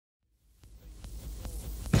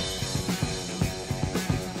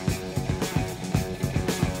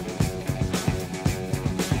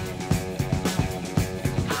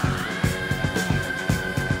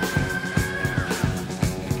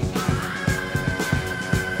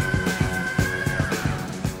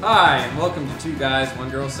Hi, and welcome to Two Guys, One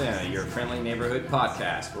Girl Santa, your friendly neighborhood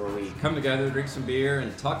podcast where we come together, drink some beer,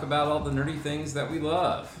 and talk about all the nerdy things that we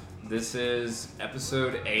love. This is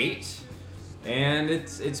episode 8, and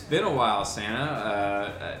it's been a while,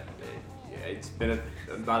 Santa. It's been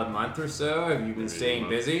about a month or so. Have you been staying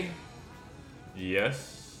busy?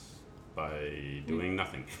 Yes, by doing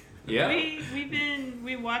nothing. Yeah.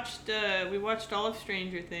 We watched all of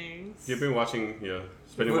Stranger Things. You've been watching,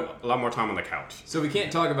 spending a lot more time on the couch. So we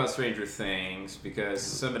can't talk about Stranger Things because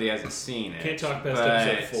somebody hasn't seen it. Can't talk past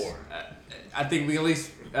episode 4. I think we at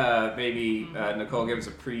least maybe Nicole give us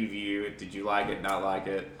a preview. Did you like it? Not like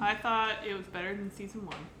it? I thought it was better than season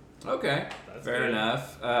 1. Okay, That's fair good.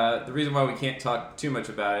 enough. The reason why we can't talk too much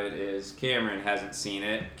about it is Cameron hasn't seen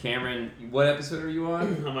it. Cameron, what episode are you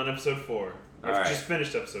on? I'm on episode 4. All I've right. just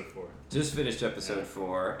finished episode 4. Just finished episode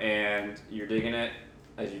 4, and you're digging it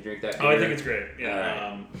as you drink that beer? Oh, I think it's great.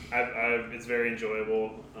 Yeah, All it's very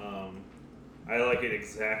enjoyable. I like it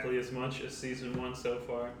exactly as much as season 1 so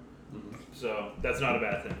far. So that's not a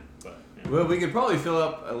bad thing. But yeah. Well, we could probably fill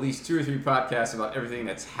up at least 2 or 3 podcasts about everything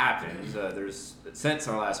that's happened. There's since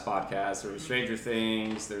our last podcast, there was Stranger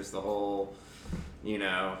Things. There's the whole,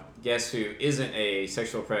 guess who isn't a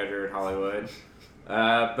sexual predator in Hollywood.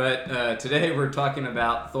 But today we're talking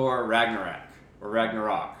about Thor Ragnarok.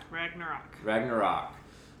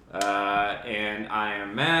 And I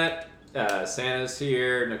am Matt. Santa's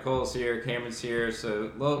here, Nicole's here, Cameron's here.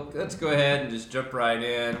 So let's go ahead and just jump right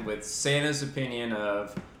in with Santa's opinion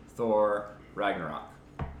of Thor Ragnarok.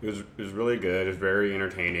 It was really good. It was very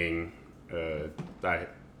entertaining.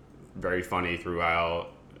 Very funny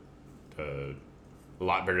throughout. A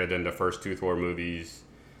lot better than the first 2 Thor movies.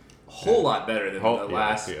 A whole lot better than the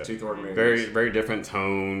last 2 Thor movies. Very, very different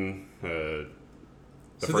tone. The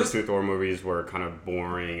first 2 Thor movies were kind of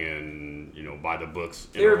boring and, by the books.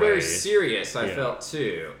 They were very serious, I felt,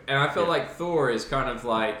 too. And I felt like Thor is kind of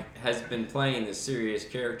has been playing this serious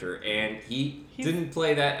character, and he didn't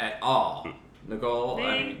play that at all. Nicole?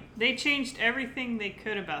 They changed everything they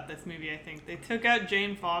could about this movie, I think. They took out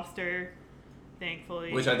Jane Foster,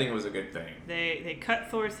 thankfully. Which I think was a good thing. They cut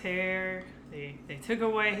Thor's hair. They took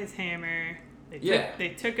away his hammer.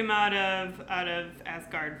 They took him out of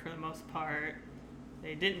Asgard for the most part.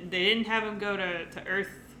 They didn't have him go to Earth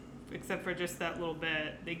except for just that little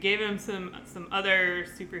bit. They gave him some other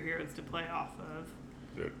superheroes to play off of.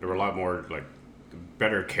 There were a lot more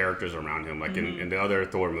better characters around him. In the other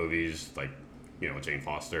Thor movies, Jane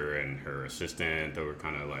Foster and her assistant, they were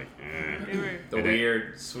kind of the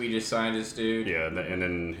weird Swedish scientist dude. Yeah, and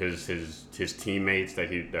then his teammates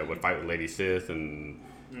that would fight with Lady Sith and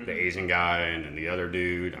the Asian guy and then the other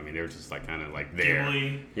dude. I mean, they were just there.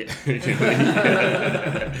 Gimli. Yeah.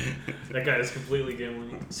 That guy is completely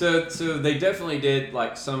Gimli. So they definitely did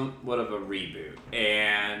somewhat of a reboot,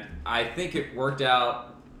 and I think it worked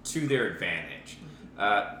out to their advantage.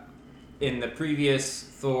 In the previous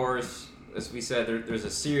Thors, as we said, there's a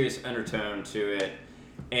serious undertone to it,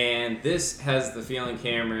 and this has the feeling,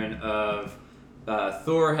 Cameron, of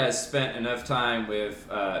Thor has spent enough time with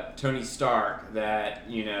Tony Stark that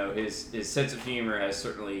his sense of humor has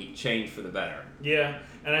certainly changed for the better. Yeah,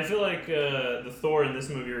 and I feel like the Thor in this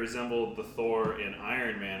movie resembled the Thor in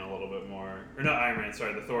Iron Man a little bit more. Or not Iron Man,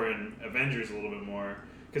 sorry, the Thor in Avengers a little bit more.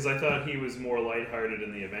 Because I thought he was more lighthearted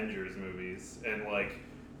in the Avengers movies and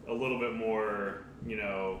a little bit more,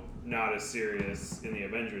 not as serious in the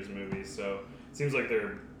Avengers movies. So it seems like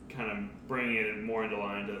they're kind of bringing it more into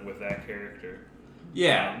line with that character.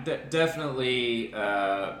 Yeah, definitely.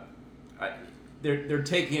 They're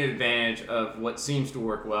taking advantage of what seems to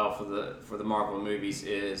work well for the Marvel movies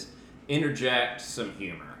is interject some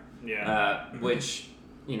humor. Yeah. Which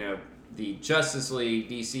the Justice League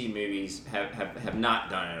DC movies have not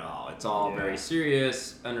done at all. It's all very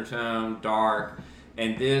serious, undertone, dark,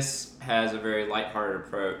 and this has a very lighthearted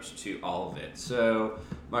approach to all of it. So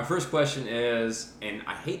my first question is, and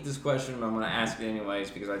I hate this question, but I'm going to ask it anyways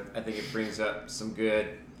because I think it brings up some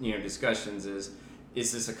good discussions. Is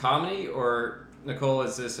this a comedy, or Nicole,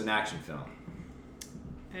 is this an action film?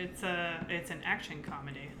 It's an action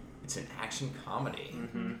comedy. It's an action comedy.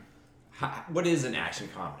 Mm-hmm. What is an action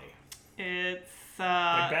comedy? It's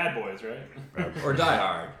like Bad Boys, right? Or Die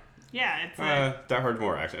Hard? Yeah, it's Die Hard's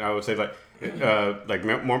more action. I would say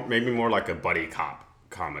maybe more like a buddy cop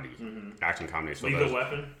comedy, action comedy. So Lethal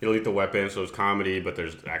Weapon. Lethal Weapon. So it's comedy, but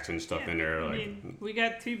there's action stuff in there. We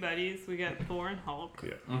got 2 buddies. We got Thor and Hulk.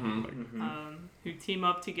 Yeah. Who team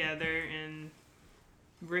up together and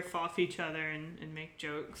riff off each other and make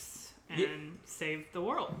jokes and save the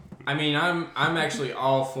world. I mean, I'm actually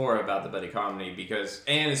all for about the buddy comedy because,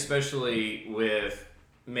 and especially with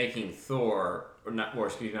making Thor, not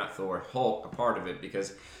Thor, Hulk a part of it,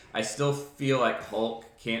 because I still feel like Hulk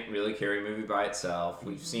can't really carry a movie by itself.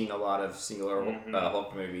 We've seen a lot of singular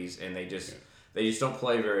Hulk movies, and they just don't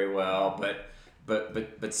play very well.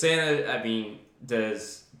 But Santa, I mean,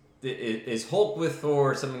 is Hulk with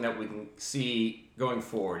Thor something that we can see going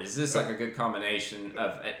forward? Is this like a good combination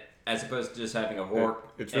of, as opposed to just having a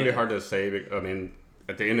Hulk? It's really hard to say. I mean,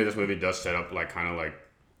 at the end of this movie, it does set up like kind of like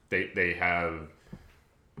they have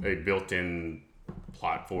a built-in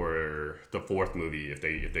plot for the fourth movie. If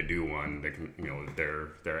they do one, they can, they're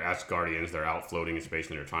Asgardians. They're out floating in space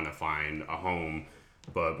and they're trying to find a home,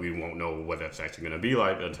 but we won't know what that's actually going to be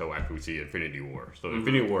like until after we see Infinity War. So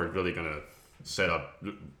Infinity War is really going to set up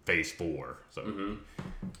Phase 4. So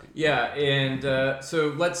yeah, and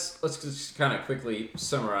so let's just kind of quickly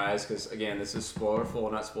summarize, because again, this is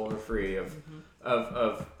spoiler-full, not spoiler-free,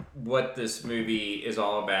 of what this movie is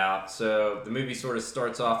all about. So the movie sort of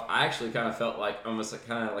starts off, I actually kind of felt like almost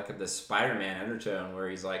like the Spider-Man undertone, where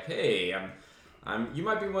he's like, hey, you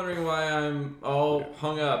might be wondering why I'm all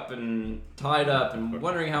hung up and tied up and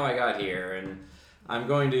wondering how I got here, and I'm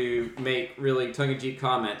going to make really tongue-in-cheek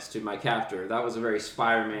comments to my captor. That was a very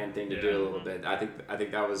Spider-Man thing to do a little bit. I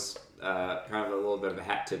think that was kind of a little bit of a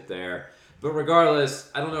hat tip there. But regardless,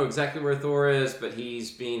 I don't know exactly where Thor is, but he's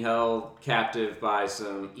being held captive by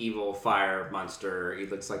some evil fire monster. He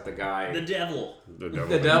looks like the guy. The devil. The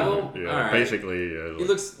devil? Yeah, all right. basically. He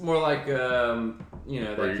looks more like, that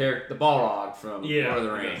character, the Balrog from Lord of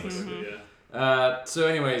the Rings. So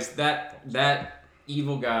anyways, that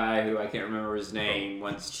evil guy, who I can't remember his name,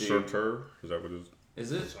 wants to... Surtur? Is that what it is?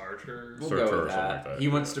 Is it? Sartre? We'll go with that. He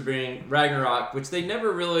wants to bring Ragnarok, which they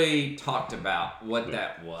never really talked about what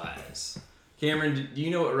that was. Cameron, do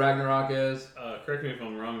you know what Ragnarok is? Correct me if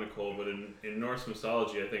I'm wrong, Nicole, but in Norse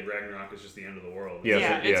mythology, I think Ragnarok is just the end of the world.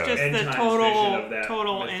 It's just end the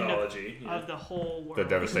total end of the whole world. The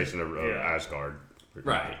devastation of Asgard.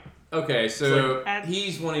 Right. Okay, so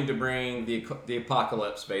he's wanting to bring the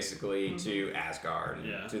apocalypse, basically, to Asgard,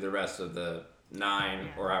 and to the rest of the 9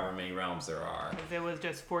 or however many realms there are. It was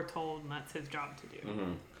just foretold, and that's his job to do.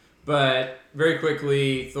 Mm-hmm. But very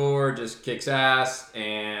quickly, Thor just kicks ass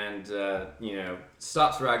and,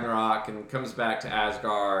 stops Ragnarok and comes back to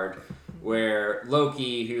Asgard, where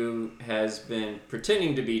Loki, who has been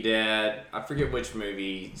pretending to be dead, I forget which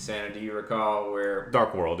movie, Santa, do you recall, where...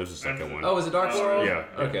 Dark World is the second one. Oh, was it Dark World? Yeah.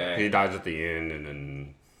 Okay. He dies at the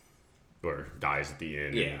end, or dies at the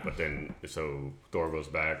end. Yeah. But then, so Thor goes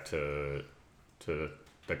back to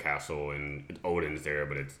the castle, and Odin's there,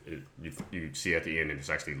 but you see at the end, it's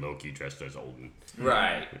actually Loki dressed as Odin.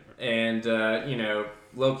 Right. And,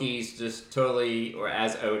 Loki's just totally, or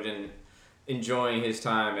as Odin, enjoying his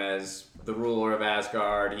time as the ruler of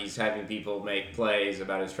Asgard. He's having people make plays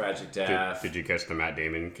about his tragic death. Did you catch the Matt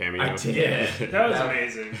Damon cameo? I did. That was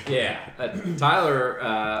amazing. Yeah. Tyler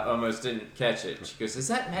almost didn't catch it. She goes, is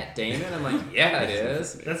that Matt Damon? I'm like, yeah, it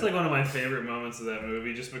is. That's like one of my favorite moments of that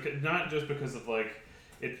movie, not just because of like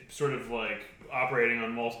it sort of like operating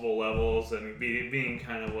on multiple levels and being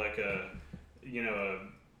kind of like a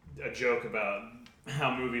joke about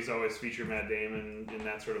how movies always feature Matt Damon in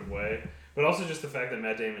that sort of way, but also just the fact that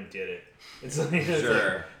Matt Damon did it. It's like,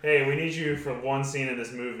 sure. Hey, we need you for one scene in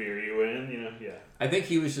this movie. Are you in? Yeah. I think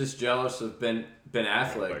he was just jealous of Ben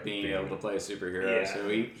Affleck being able to play a superhero, so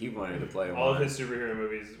he wanted to play one. All of his superhero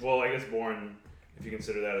movies. Well, I guess Bourne, if you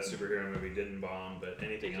consider that a superhero movie, didn't bomb, but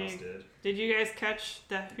anything else did. Did you guys catch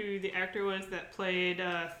who the actor was that played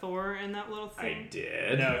Thor in that little scene? I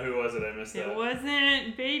did. No, who was it? I missed that. It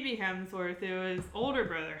wasn't baby Hemsworth. It was older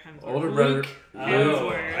brother Hemsworth. Luke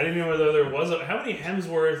Hemsworth. I didn't know whether there was. How many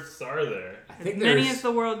Hemsworths are there? I think many as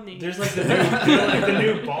the world needs. There's like the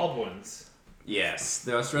new Baldwins. Yes,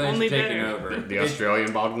 the Australians are taking over. The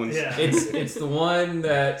Australian Baldwins? Yeah. It's the one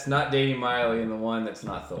that's not dating Miley and the one that's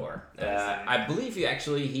not Thor. I believe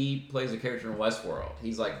he plays a character in Westworld.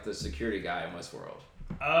 He's like the security guy in Westworld.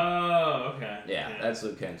 Oh, okay. Yeah, that's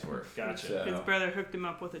Luke Hemsworth. Gotcha. So. His brother hooked him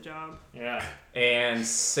up with a job. Yeah. And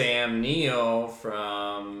Sam Neill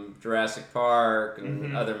from Jurassic Park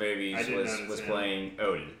and other movies was playing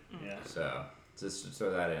Odin. Yeah. So just to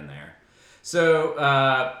throw that in there. So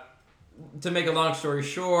to make a long story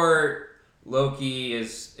short, Loki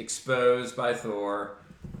is exposed by Thor,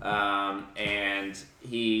 and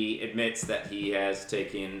he admits that he has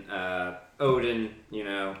taken Odin,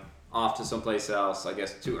 off to someplace else, I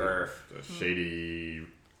guess to Earth. The Shady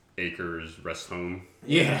Acres rest home.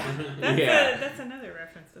 Yeah. That's another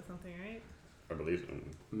reference to something, right? I believe so.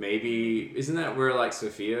 Maybe, isn't that where like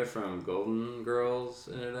Sophia from Golden Girls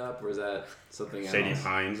ended up, or is that something else? Shady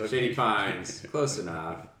Pines. Shady Pines. Close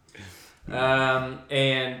enough.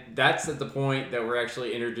 And that's at the point that we're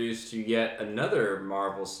actually introduced to yet another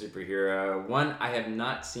Marvel superhero. One, I have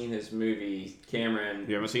not seen this movie. Cameron,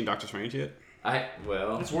 You haven't seen Doctor Strange yet?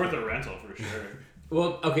 It's worth a rental for sure.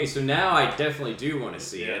 Well, okay, so now I definitely do want to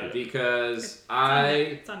see it because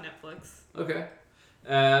it's on Netflix. Okay.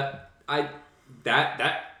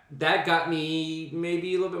 That got me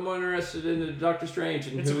maybe a little bit more interested in Doctor Strange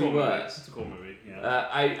and who he was. It's a cool movie. Yeah.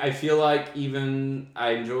 I feel like even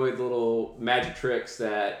I enjoyed the little magic tricks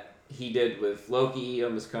that he did with Loki.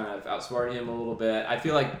 Almost kind of outsmarting him a little bit. I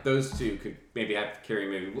feel like those two could maybe have to carry a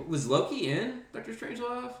movie. Was Loki in Doctor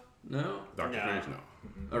Strangelove? No. Doctor Strange, no.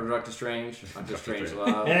 Or Doctor Strange? Doctor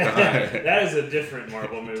Strangelove. That is a different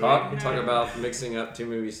Marvel movie. Talk about mixing up two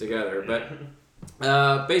movies together,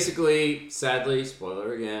 but basically, sadly,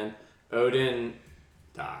 spoiler again, Odin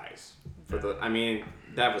dies.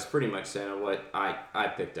 That was pretty much what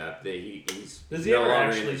I picked up. That he's does he ever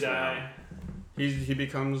actually die? He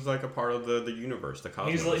becomes like a part of the universe, the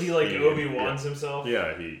cosmos. He Obi-Wan's himself.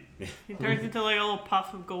 Yeah, he turns into like a little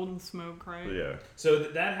puff of golden smoke, right? Yeah. So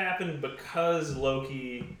that happened because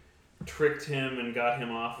Loki tricked him and got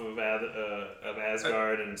him off of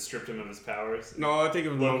Asgard and stripped him of his powers. No, I think it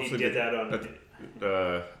was Loki did that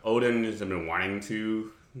on. Odin has been wanting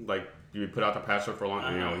to you put out the password for a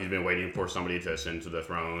long. He's been waiting for somebody to ascend to the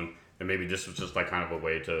throne. And maybe this was just like kind of a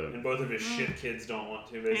way to. And both of his shit kids don't want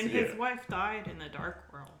to. Basically. And his wife died in the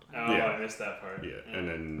Dark World. Oh, yeah. I missed that part. Yeah, and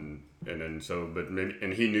then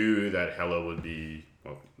and he knew that Hela would be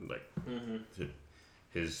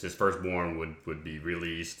his firstborn would be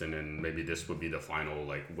released, and then maybe this would be the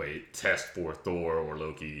final test for Thor or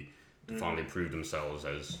Loki to finally prove themselves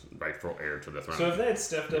as rightful heir to the throne. So if they had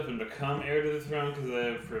stepped up and become heir to the throne, because they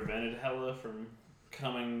have prevented Hela from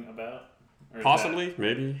coming about. Possibly,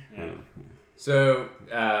 maybe. Yeah. So,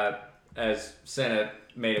 as Senna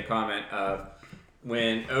made a comment of,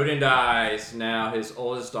 when Odin dies, now his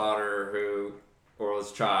oldest daughter,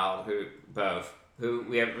 oldest child, who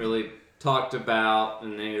we haven't really talked about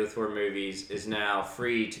in any of the Thor movies, is now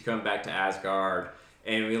free to come back to Asgard.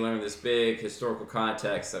 And we learn this big historical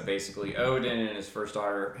context that basically Odin and his first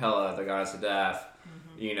daughter, Hela, the goddess of death,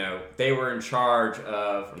 they were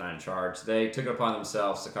they took it upon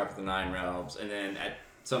themselves to conquer the Nine Realms. And then at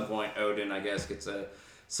some point, Odin, I guess, gets a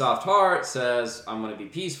soft heart, says, I'm going to be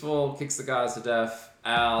peaceful, kicks the goddess of death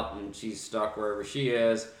out, and she's stuck wherever she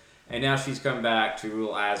is. And now she's come back to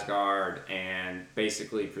rule Asgard and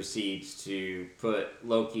basically proceeds to put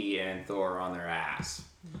Loki and Thor on their ass.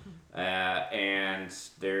 And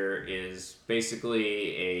there is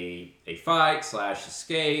basically a fight /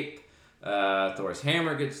 escape. Thor's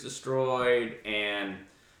hammer gets destroyed, and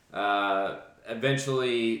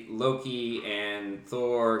eventually Loki and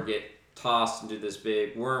Thor get tossed into this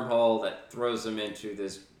big wormhole that throws them into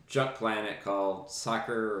this junk planet called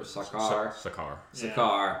Sakaar.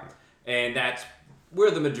 And that's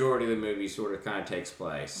where the majority of the movie sort of kind of takes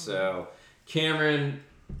place. So, Cameron,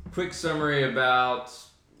 quick summary about,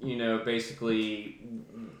 basically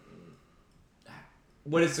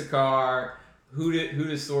what is Sakaar? Who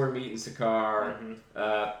does Thor meet in Sakaar?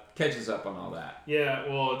 Catches up on all that. Yeah,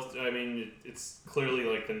 well, it's clearly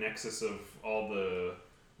like the nexus of all the,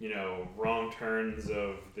 wrong turns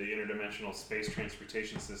of the interdimensional space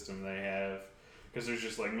transportation system they have. Because there's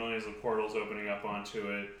just like millions of portals opening up onto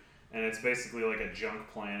it. And it's basically like a junk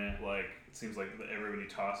planet. Like, it seems like everybody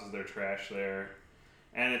tosses their trash there.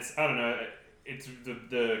 And it's, I don't know, it's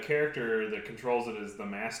the character that controls it is the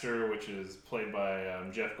Master, which is played by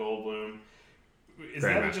Jeff Goldblum. Is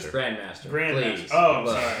that just Grandmaster? Please. Oh,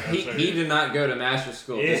 look, sorry. He did not go to master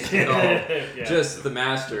school. Just the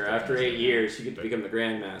Master. After 8 years, he could become the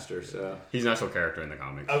Grandmaster. So he's an actual character in the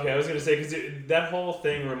comics. Okay, I was gonna say because that whole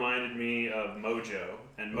thing reminded me of Mojo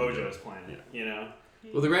and Mojo's planet.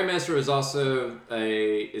 Well, the Grandmaster is also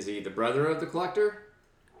is he the brother of the Collector?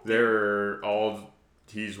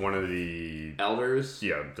 He's one of the elders.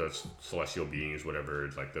 Yeah, the celestial beings, whatever.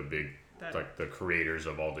 It's like the big. Like the creators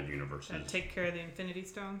of all the universes. That take care of the Infinity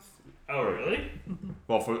Stones. Oh, really?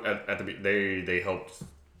 Well, they helped.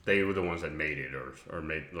 They were the ones that made it, or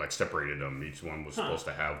made separated them. Each one was supposed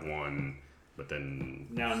to have one, but then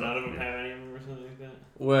none of them have any of them or something like that.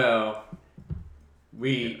 Well,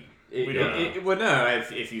 we don't know. No,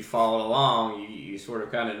 if you follow along, you sort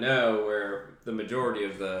of kind of know where the majority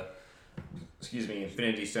of the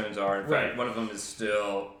Infinity Stones are. In fact, one of them is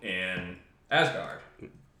still in Asgard.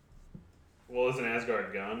 Well, isn't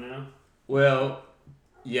Asgard gone now? Well,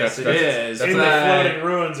 yes, it is. In the floating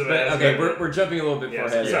ruins of Asgard. Okay, we're jumping a little bit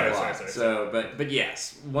ahead of the plot. Sorry. So, but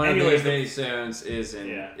yes, one of the Infinity Stones is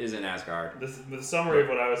in Asgard. The summary of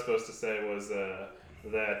what I was supposed to say was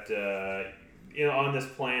that on this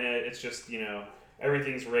planet it's just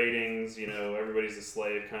everything's ratings, everybody's a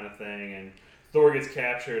slave kind of thing, and Thor gets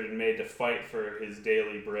captured and made to fight for his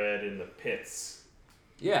daily bread in the pits.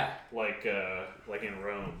 Yeah. Like in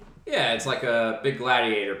Rome. Yeah, it's like a big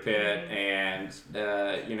gladiator pit, and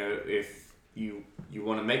if you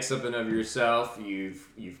want to make something of yourself,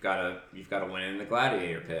 you've got to win in the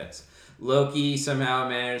gladiator pits. Loki somehow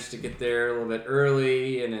managed to get there a little bit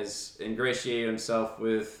early and has ingratiated himself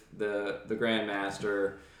with the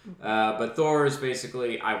Grandmaster. But Thor is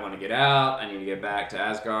basically, I want to get out. I need to get back to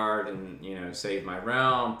Asgard and save my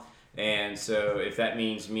realm. And so if that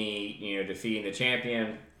means me defeating the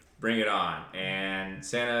champion, bring it on. And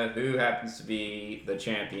Santa, who happens to be the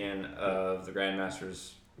champion of the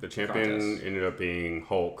Grandmasters? The champion contest. ended up being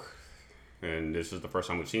Hulk, and this is the first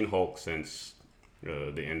time we've seen Hulk since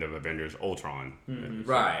the end of Avengers Ultron. Mm-hmm.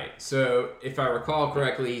 Right. So if I recall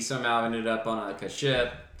correctly, he somehow ended up on a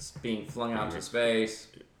ship being flung out into space.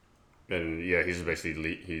 And yeah, he's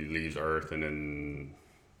basically he leaves Earth and then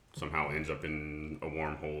somehow ends up in a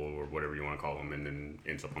wormhole or whatever you want to call him, and then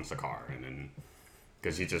ends up on Sakaar, and then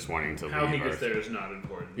because he's just wanting to how leave he gets Earth. there is not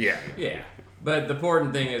important. Yeah. But the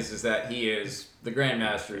important thing is that he is the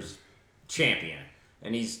Grandmaster's champion,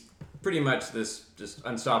 and he's pretty much this just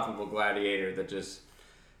unstoppable gladiator that just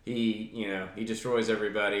he destroys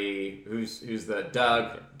everybody. Who's the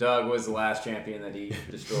Doug? Doug was the last champion that he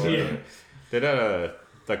destroyed. Did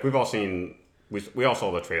we've all seen we all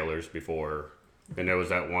saw the trailers before, and there was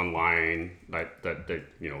that one line that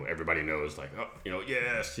everybody knows, like,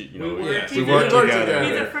 yes, We we work work together.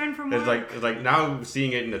 He's a friend from It's work. like now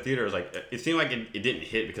seeing it in the theater is like it seemed like it didn't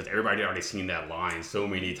hit because everybody had already seen that line so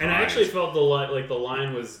many times. And I actually felt the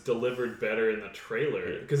line was delivered better in the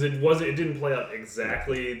trailer because it didn't play out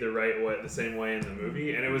exactly the same way in the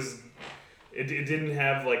movie, and it didn't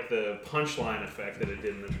have like the punchline effect that it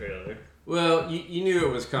did in the trailer. Well, you knew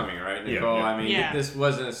it was coming, right, Nicole? Yeah. I mean, Yeah. this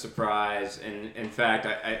wasn't a surprise, and in fact,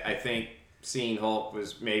 I think seeing Hulk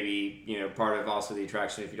was maybe part of also the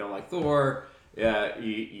attraction. If you don't like Thor,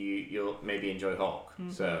 you'll maybe enjoy Hulk.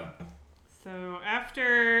 Mm-hmm. So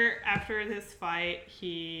after this fight,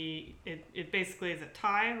 it basically is a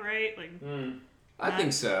tie, right? Like I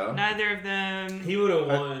think so. neither of them. He would have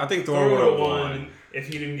won. I think Thor would have won if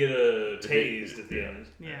he didn't get tased at the end.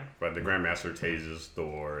 Yeah. But the Grandmaster tases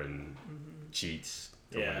Thor and cheats.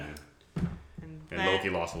 To Yeah. win. And And then, Loki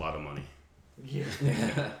lost a lot of money. Yeah.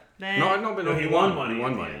 then, No, he won money. He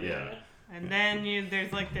won at the money. end, Yeah. And then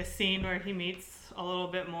there's like this scene where he meets a little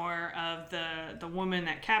bit more of the woman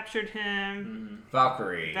that captured him,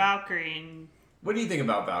 Valkyrie. Valkyrie, and What do you think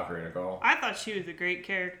about Valkyrie, Nicole? I thought she was a great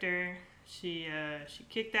character. She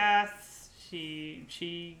kicked ass. She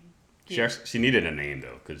She needed a name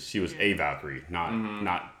though, because she was Yeah. a Valkyrie,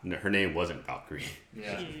 not her name wasn't Valkyrie.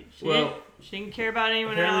 Yeah. She didn't care about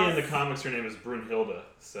anyone Apparently else. in the comics her name is Brunhilde,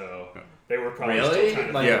 so they were probably Really? still trying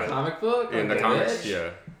to Like Yeah. a comic book? In the Okay, comics, bitch. yeah,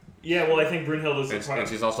 Yeah, well I think Brunhilde is and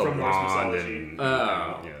she's also from Norse blonde mythology. and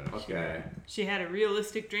Oh, yeah. okay. She had a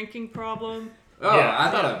realistic drinking problem. Oh, Yeah. I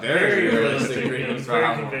thought a very realistic I drinking was very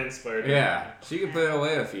problem. convinced by her. Yeah, she could put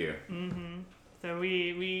away a few. So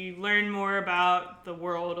we learn more about the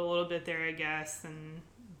world a little bit there, I guess, and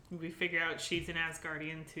we figure out she's an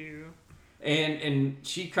Asgardian too. And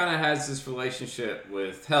she kind of has this relationship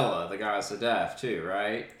with Hela, the goddess of death, too,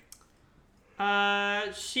 right?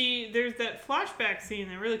 There's that flashback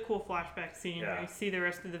scene, a really cool flashback scene where Yeah. you see the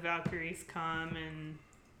rest of the Valkyries come and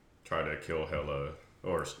Try to kill Hela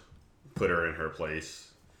or put her in her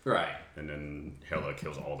place, Right. and then Hela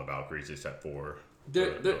kills all the Valkyries except for.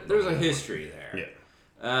 There's a history there.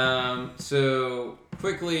 Yeah. So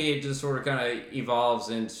quickly it just sort of kind of evolves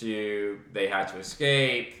into they have to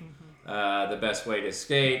escape. The best way to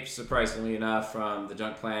escape, surprisingly enough, from the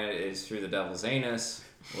junk planet is through the Devil's Anus,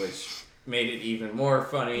 which made it even more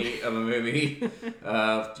funny of a movie.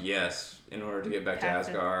 Yes, in order to get back to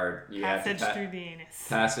Asgard, you have to passage through the anus.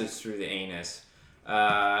 passage through the anus.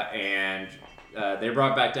 And they're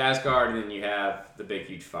brought back to Asgard, and then you have the big,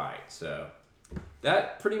 huge fight. So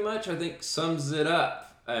that pretty much, I think, sums it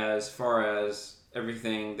up as far as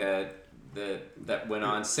everything that went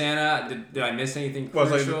on. Santa, did I miss anything Well,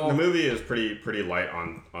 it's crucial? like the movie is pretty light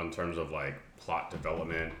on terms of like plot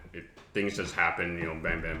development. Things just happen,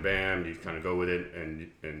 bam, bam, bam. You kind of go with it,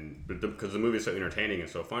 and because the movie is so entertaining and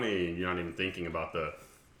so funny, you're not even thinking about the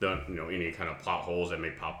any kind of plot holes that may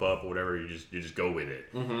pop up or whatever. You just go with it,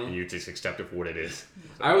 and you just accept it for what it is.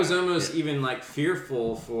 So, I was almost even like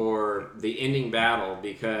fearful for the ending battle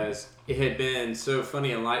because it had been so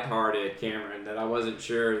funny and lighthearted, Cameron, that I wasn't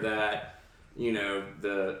sure that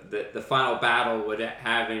the final battle would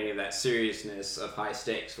have any of that seriousness of high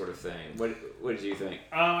stakes sort of thing. What did you think?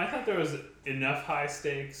 I thought there was enough high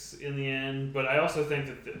stakes in the end, but I also think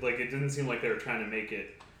that it didn't seem like they were trying to make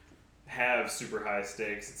it have super high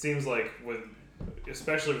stakes. It seems like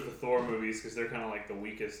especially with the Thor movies, because they're kind of like the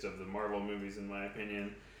weakest of the Marvel movies in my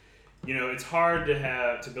opinion. It's hard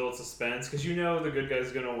to build suspense because the good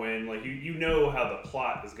guy's gonna win. Like you know how the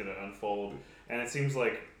plot is gonna unfold, and it seems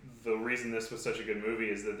like the reason this was such a good movie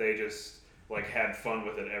is that they just had fun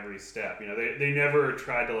with it every step. They never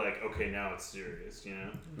tried to okay, now it's serious.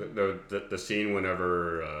 The scene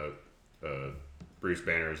whenever Bruce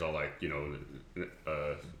Banner is all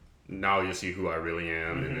now you see who I really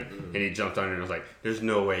am, and he jumped on it and was like, "There's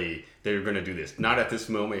no way they're gonna do this. Not at this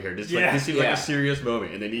moment here. This seems like a serious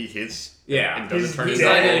moment." And then he hits, and doesn't turn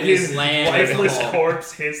his lifeless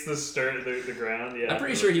corpse hits the ground. Yeah, I'm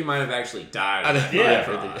pretty sure he might have actually died.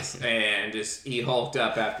 And just he hulked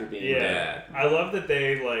up after being dead. I love that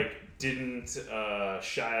they didn't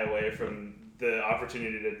shy away from the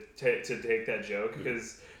opportunity to take that joke,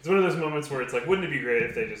 because it's one of those moments where it's wouldn't it be great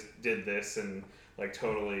if they just did this and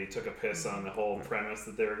totally took a piss on the whole premise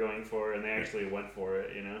that they were going for, and they actually went for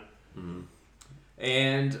it, Mm-hmm.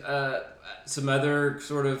 And some other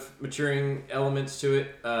sort of maturing elements to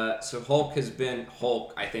it. So Hulk has been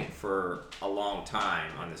Hulk, I think, for a long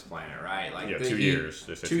time on this planet, right? 2 years.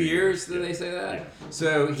 2 years, did they say that? Yeah.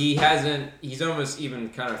 So he's almost even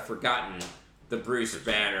kind of forgotten the Bruce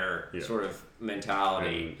Banner sort of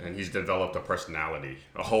mentality. And he's developed a personality.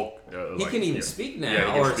 A Hulk. He can even speak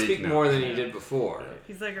now, or speak more than he did before.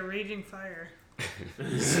 He's like a raging fire.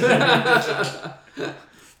 So,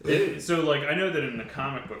 I know that in the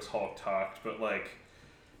comic books Hulk talked, but,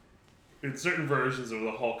 in certain versions of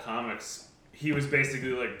the Hulk comics, he was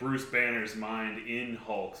basically, Bruce Banner's mind in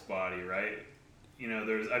Hulk's body, right?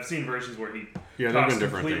 I've seen versions where he talks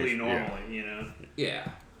completely normally, Yeah.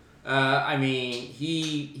 I mean,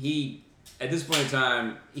 he at this point in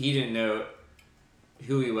time, he didn't know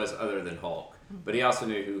who he was other than Hulk, but he also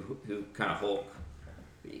knew who kind of Hulk.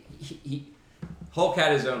 Hulk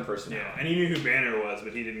had his own personality. Yeah, and he knew who Banner was,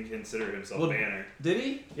 but he didn't consider himself Banner. Did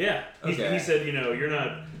he? Yeah. He said, you're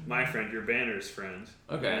not my friend, you're Banner's friend.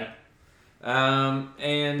 Okay.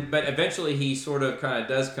 But eventually he sort of kind of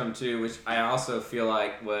does come to, which I also feel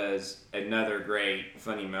like was another great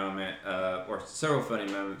funny moment, or several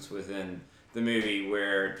funny moments within the movie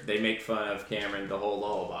where they make fun of Cameron, the whole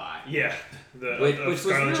lullaby. Yeah, which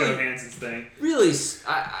Scarlett Johansson's thing. Really,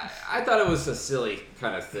 I thought it was a silly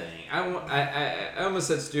kind of thing. I almost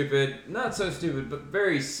said stupid, not so stupid, but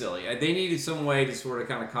very silly. They needed some way to sort of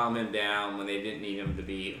kind of calm him down when they didn't need him to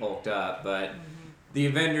be hulked up, but the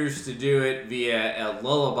Avengers to do it via a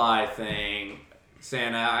lullaby thing,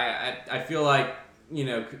 Santa, I feel like,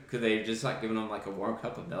 could they have just given him a warm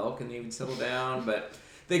cup of milk and they would settle down? But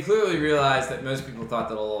they clearly realized that most people thought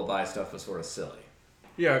that lullaby stuff was sort of silly.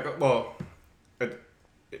 Yeah, well,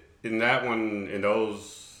 in that one, in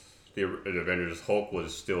those, the Avengers, Hulk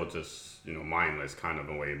was still just, mindless kind of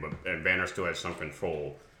a way, and Banner still had some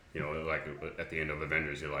control. At the end of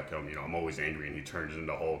Avengers, you're I'm always angry, and he turns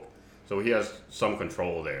into Hulk. So he has some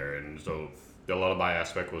control there, and so the lullaby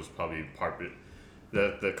aspect was probably part of it.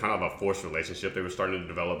 The kind of a forced relationship they were starting to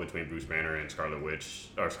develop between Bruce Banner and Scarlet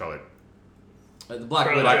Witch, or Scarlet... The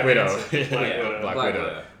Black Widow. Black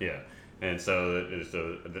Widow. Yeah. And so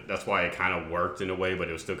that's why it kind of worked in a way, but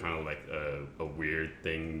it was still kind of a weird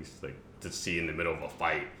thing to see in the middle of a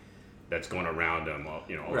fight that's going around them.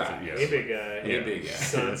 Right. Hey, big guy. Hey, big guy.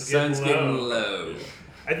 Sun's getting low.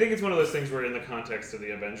 I think it's one of those things where in the context of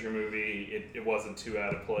the Avenger movie, it wasn't too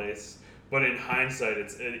out of place. But in hindsight,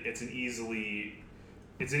 it's an easy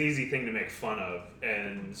thing to make fun of,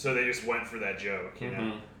 and so they just went for that joke,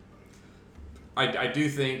 know. I do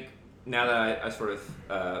think now that I sort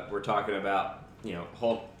of we're talking about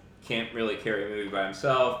Hulk can't really carry a movie by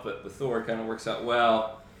himself, but with Thor it kind of works out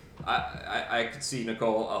well. I could see,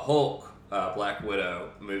 Nicole, a Hulk Black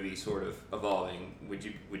Widow movie sort of evolving. Would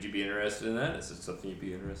you be interested in that? Is it something you'd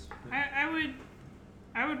be interested in?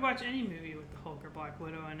 I would watch any movie with the Hulk or Black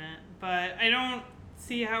Widow in it, but I don't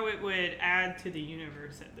see how it would add to the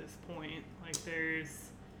universe at this point. There's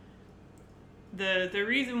the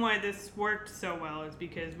reason why this worked so well is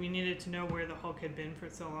because we needed to know where the Hulk had been for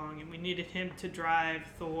so long, and we needed him to drive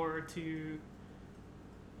Thor to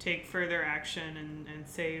take further action and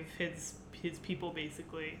save his people,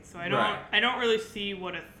 basically. So I don't really see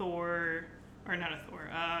what a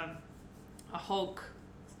Hulk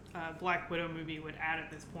Black Widow movie would add at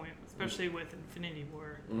this point, especially with Infinity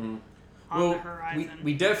War on the horizon.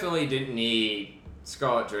 We definitely didn't need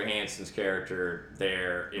Scarlett Johansson's character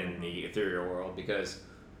there in the ethereal world, because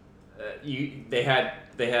they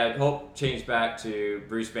had Hulk change back to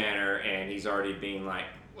Bruce Banner, and he's already being like,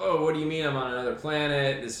 whoa, what do you mean I'm on another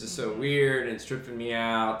planet? This is so weird and it's tripping me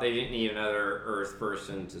out. They didn't need another Earth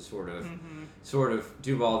person to sort of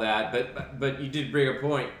do all that. But you did bring a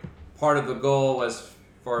point. Part of the goal, as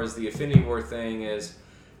far as the Infinity War thing, is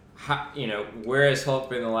how, where has Hulk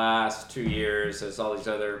been the last 2 years as all these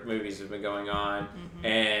other movies have been going on,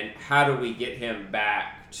 and how do we get him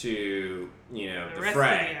back to the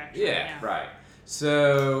fray? Yeah, right.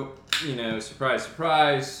 So surprise,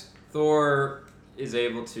 surprise, Thor is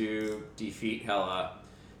able to defeat Hela,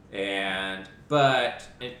 but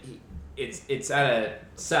it's at a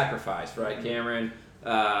sacrifice, right, Cameron?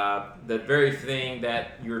 The very thing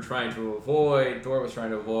that you were trying to avoid, Thor was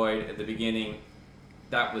trying to avoid at the beginning,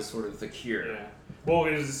 that was sort of the cure. Yeah. Well,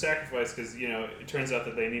 it was a sacrifice because, it turns out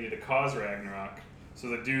that they needed to cause Ragnarok. So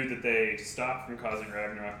the dude that they stopped from causing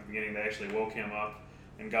Ragnarok at the beginning, they actually woke him up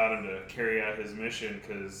and got him to carry out his mission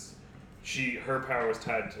because her power was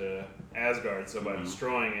tied to Asgard, so by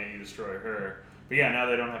destroying it, you destroy her. But yeah, now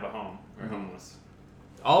they don't have a home. They're homeless.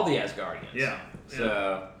 All the Asgardians. Yeah.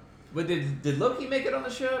 So, but did Loki make it on the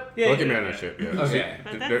ship? Yeah, Loki made it on the ship. Yeah.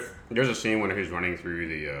 Okay. There's a scene when he's running through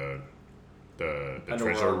the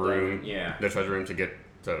treasure room. Yeah. The treasure room to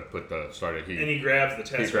put the started. And he grabs the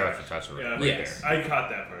Tesseract. He grabs the Tesseract. Yeah. Right Yes. there. I caught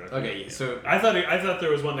that part. Okay, so I thought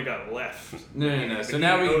there was one that got left. No. So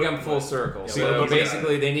now we can come full circle. Yeah, So Loki's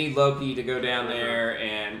basically, they need Loki to go down there,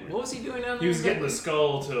 and what was he doing down there? He was getting the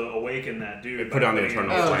skull to awaken that dude. Put on the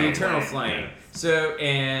eternal flame. Oh, the eternal flame. So,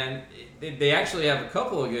 and they actually have a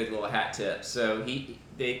couple of good little hat tips. So they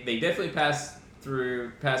definitely passed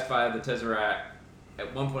by the Tesseract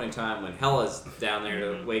at one point in time when Hela's down there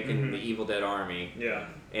to awaken the Evil Dead army. Yeah.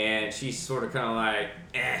 And she's sort of kind of like,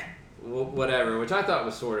 whatever, which I thought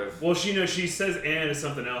was sort of... Well, she says to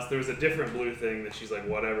something else. There was a different blue thing that she's like,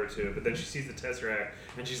 whatever to, but then she sees the Tesseract,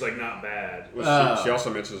 and she's like, not bad. Well, she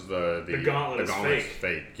also mentions the gauntlet is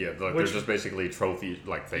fake. Yeah, they're just basically trophies,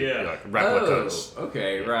 like fake, like replicas. Oh,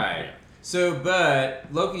 okay, right. Yeah. So, but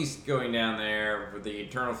Loki's going down there with the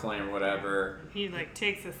Eternal Flame or whatever. He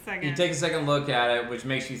takes a second. You take a second look at it, which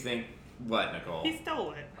makes you think, what, Nicole? He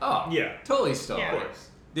stole it. Oh, yeah, totally stole it. Yeah. Of course.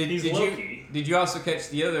 Did you also catch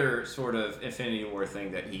the other sort of Infinity War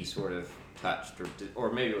thing that he sort of touched,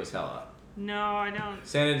 or maybe it was Hela? No, I don't.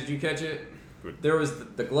 Santa, did you catch it? There was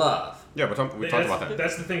the glove. Yeah, but we talked about that.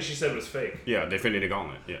 That's the thing she said was fake. Yeah, the Infinity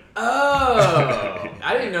Gauntlet. Yeah. Oh,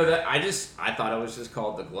 I didn't know that. I thought it was just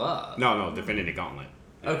called the glove. No, the Infinity Gauntlet.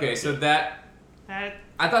 Okay, so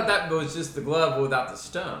I thought that was just the glove without the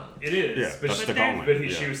stone. It is. Yeah, but that's the gauntlet.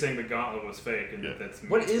 But she was saying the gauntlet was fake, and that's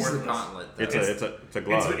what is worthless. the gauntlet? Though? It's a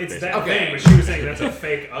glove. It's that Okay. thing, but she was saying that's a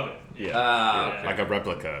fake of it. Yeah, okay. like a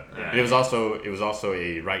replica. Yeah. And it was also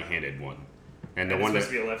a right-handed one, and the And one it's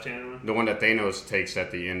that supposed to be a left-handed one. the one that Thanos takes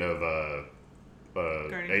at the end of Guardians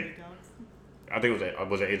of the Galaxy. I think it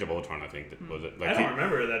was Age of Ultron. I think was it. Like I don't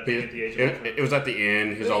remember that being at the Age of Ultron. It was at the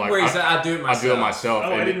end. He's all like, Where he said, "I'll do it myself." I'll do it myself. Oh,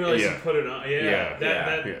 I and didn't realize yeah. you put it on. Yeah,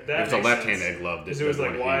 that It makes was a left-handed sense. glove. Because it was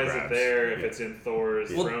like, why is it there if Yeah. it's in Thor's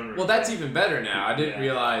throne room? Well, that's even better now. I didn't Yeah.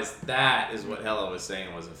 realize that is what Hela was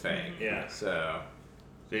saying was a fake. Yeah. So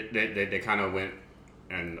They kind of went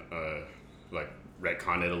and like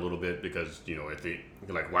retconned it a little bit because if they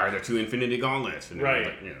like, why are there two Infinity Gauntlets? And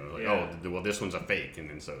Right. oh, well, this one's a fake, and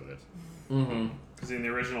then so that's. Because in the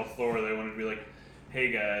original Thor, they wanted to be like,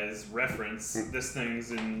 "Hey guys, reference this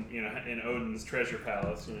thing's in in Odin's treasure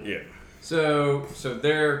palace." Yeah. So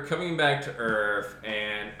they're coming back to Earth,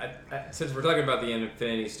 and since we're talking about the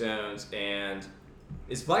Infinity Stones, and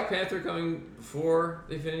is Black Panther coming before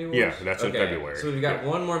the Infinity Wars? Yeah, that's in February. So we've got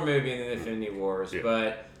one more movie in the Infinity Wars, Yeah.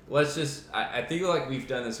 but let's just, I feel like we've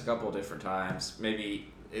done this a couple of different times, maybe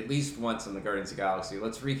at least once in the Guardians of the Galaxy.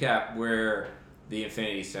 Let's recap where the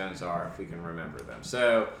Infinity Stones are, if we can remember them.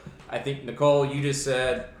 So I think, Nicole, you just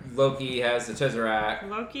said Loki has the Tesseract.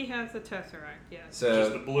 Loki has the Tesseract, yes. So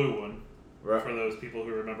Just the blue one. For those people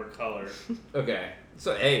who remember color. okay,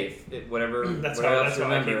 so whatever. That's what how else I keep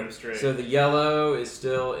remember. them straight. So the yellow is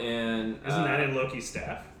still in. Isn't that in Loki's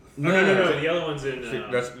staff? No. Oh, no. The yellow one's in.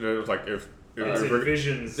 That's it was like if it's in we're,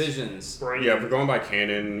 Vision's. Visions. brain. yeah, if we're going by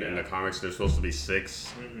canon in the comics, there's supposed to be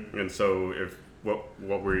 6, and so if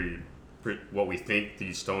what we think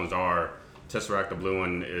these stones are, Tesseract, the blue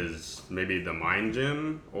one, is maybe the Mind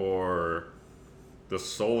Gem or the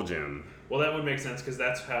Soul Gem. Well, that would make sense because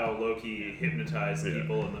that's how Loki hypnotized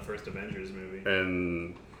people in the first Avengers movie.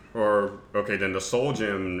 Then the Soul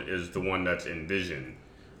Gem is the one that's in Vision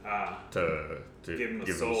Ah. to Give him the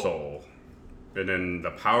him soul. soul. And then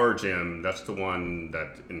the Power Gem, that's the one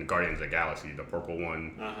that in Guardians of the Galaxy, the purple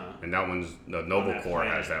one. And that one's, the Noble Corps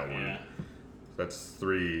has that one. Yeah. That's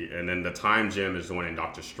 3. And then the Time Gem is the one in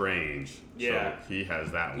Doctor Strange. Yeah. So he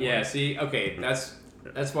has that one. Yeah, see, okay, that's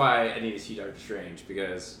why I need to see Doctor Strange,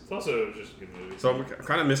 because... It's also just a good movie. So I'm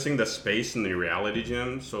kind of missing the space and the reality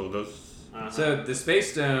gem. So those... So the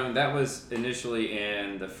Space Stone, that was initially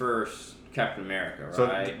in the first Captain America, right? So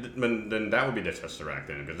then that would be the Tesseract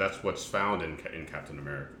then, because that's what's found in Captain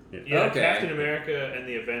America. Yeah, Okay. Captain America and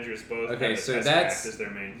the Avengers both Okay, have the so Tesseract that's as their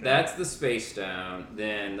main thing. That's the Space Stone.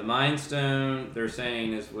 Then the Mind Stone, they're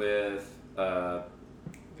saying, is with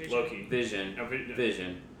Loki. Vision. Oh,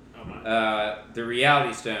 Vision. Oh, my. The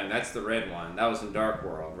Reality Stone, that's the red one. That was in Dark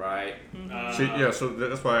World, right? So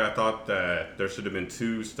that's why I thought that there should have been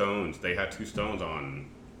 2 stones. They had 2 stones on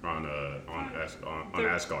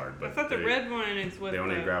Asgard, but I thought the red one is with they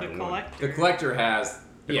only grabbed the one. Collector. The Collector has...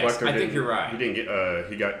 The yes, Collector I think didn't- you're right. He didn't get.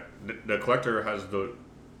 He got the Collector has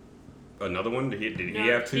another one. Did he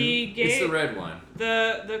have 2? He gave, It's the red one.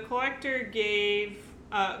 The Collector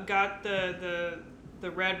got the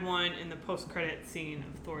red one in the post-credit scene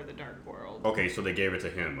of Thor: The Dark World. Okay, so they gave it to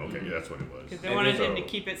him. Okay, that's what it was. Because they And wanted then- him to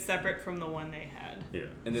keep it separate from the one they had. Yeah,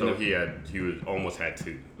 And then so the- he almost had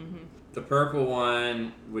 2. The purple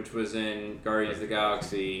one, which was in Guardians of the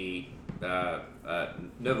Galaxy,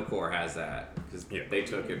 Nova Corps has that, because they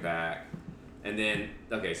took it back. And then,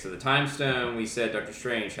 okay, so the Time Stone, we said Doctor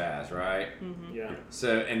Strange has, right? Yeah.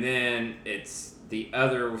 So, and then it's the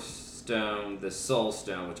other stone, the Soul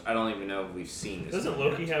Stone, which I don't even know if we've seen this. Doesn't one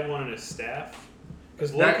Loki yet. have one in his staff?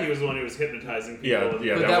 Because That- Loki was the one who was hypnotizing people. Yeah, in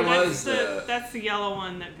yeah, the- But that was That's the yellow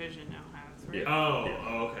one that Vision now has, right?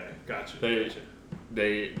 Oh, okay. Gotcha. Gotcha.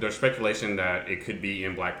 There's speculation that it could be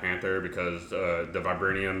in Black Panther because the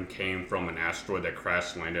vibranium came from an asteroid that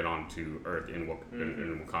crash landed onto Earth in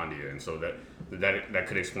Wakanda, and so that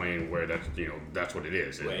could explain where that's what it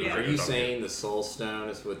is. Wait, It's are you something- saying the Soul Stone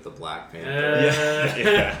is with the Black Panther?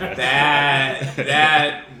 Yeah.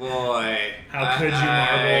 That boy. How could you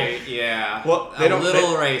marvel? Yeah. Well, they a don't-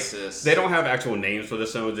 little racist. They don't have actual names for the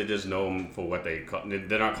stones. They just know them for what they call.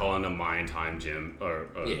 They're not calling them mind, time, gem, or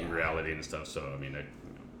reality and stuff. So I mean,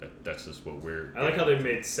 that's just what we're. I like how they've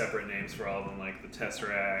made separate names for all of them, like the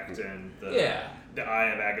Tesseract and the Eye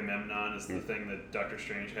of Agamemnon is the thing that Doctor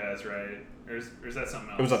Strange has, right? Or is that something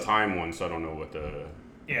else? It was a time one, so I don't know what the.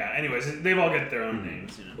 Yeah. Anyways, they've all got their own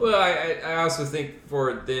names. You know? Well, I also think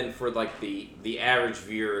for like the average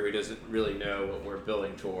viewer who doesn't really know what we're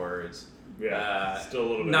building towards, Still a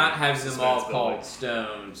little bit. not of having them all suspense called building.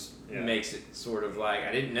 stones Yeah. makes it sort of like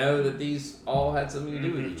I didn't know that these all had something to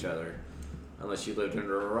do with each other, unless you lived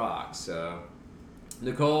under a rock. So,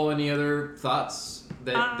 Nicole, any other thoughts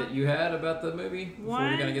that you had about the movie before we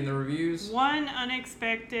kind of get in the reviews? One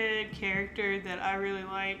unexpected character that I really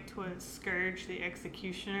liked was Scourge the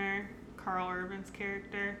Executioner, Carl Urban's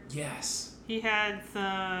character. Yes. He had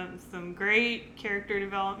some great character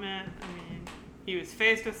development. I mean, he was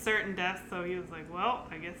faced with certain death, so he was like, well,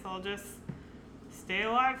 I guess I'll just stay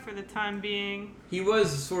alive for the time being. He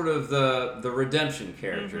was sort of the redemption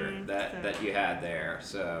character that you had there.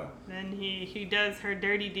 So Then he does her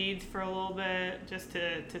dirty deeds for a little bit just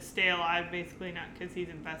to stay alive, basically, not because he's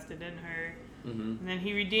invested in her. And then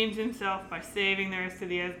he redeems himself by saving the rest of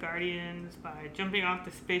the Asgardians by jumping off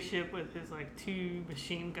the spaceship with his 2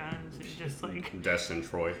 machine guns and just Destin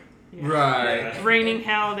Troy. right. raining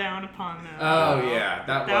hell down upon them. Oh yeah,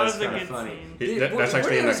 that was a kind of good funny. scene. That's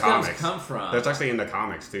actually in the comics. Come from? That's actually in the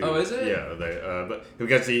comics too. Oh, is it? Yeah, but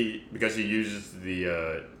because he uses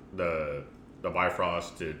the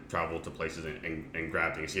Bifrost to travel to places and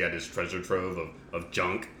grab things. He had this treasure trove of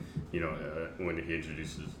junk, when he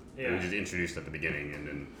introduces. He was just introduced at the beginning, and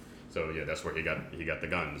then that's where he got the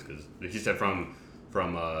guns because he said from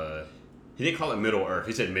he didn't call it Middle Earth.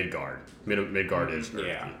 He said Midgard. Midgard is Earth.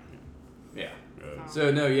 Yeah. So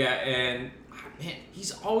no, and man,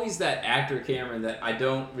 he's always that actor, Cameron, that I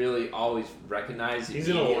don't really always recognize. He's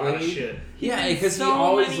in a lot of immediately. shit. Yeah, in because so he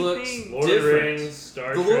always many looks things. Lord of the different. Rings,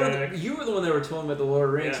 Star The Trek. you were the one that were telling me about the Lord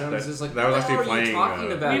of the Rings. Yeah, and I was just like, that was what actually are you playing,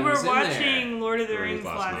 talking about? We He were was in there. watching Lord of the Rings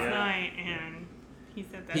last last night. night, and he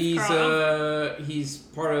said that's Carl. He's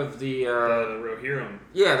part of the Rohirrim.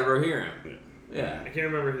 the Rohirrim. Yeah. I can't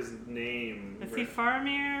remember his name. Is he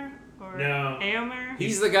Faramir or No. Éomer?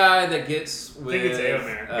 He's the guy that gets with. I think it's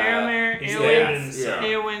Éomer. Éomer, He's Éowyn's, yeah.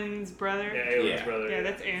 Éowyn's brother. Yeah, Eowyn's Yeah. brother. Yeah,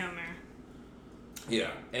 that's Éomer.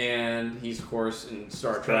 Yeah, and he's of course in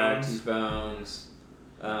Star His Trek. Bones. He's Bones.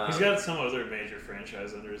 He's got some other major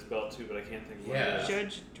franchise under his belt too, but I can't think of what it is.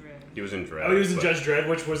 Judge Dredd. He was in Dredd. Oh, he was in Judge Dredd,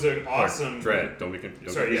 which was an awesome. Dredd. Don't be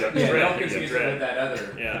confused. Sorry, yeah. Yeah, Dredd. don't confuse it with that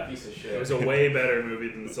other piece of shit. It was a way better movie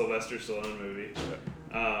than the Sylvester Stallone movie.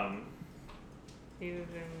 He was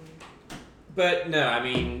in. But no, I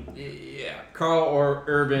mean, yeah, Carl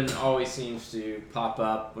Urban always seems to pop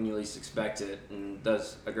up when you least expect it and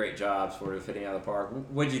does a great job sort of hitting out of the park.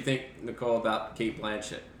 What did you think, Nicole, about Cate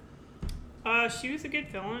Blanchett? She was a good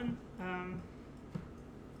villain.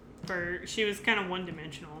 She was kind of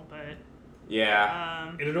one-dimensional, but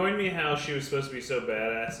yeah, it annoyed me how she was supposed to be so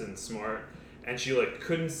badass and smart, and she like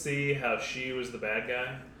couldn't see how she was the bad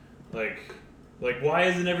guy. Like, why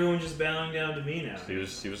isn't everyone just bowing down to me now?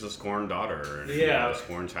 She was the scorned daughter, and yeah, the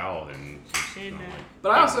scorned child, and but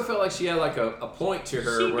I also felt like she had like a point to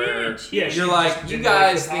her she where did. you're like, you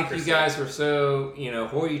guys think you guys were so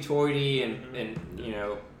hoity-toity and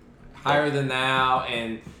higher than thou,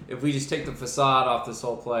 and if we just take the facade off this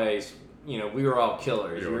whole place, we were all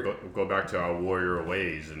killers. We'll go back to our warrior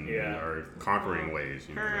ways and our conquering ways.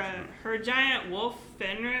 Her giant wolf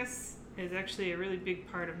Fenris is actually a really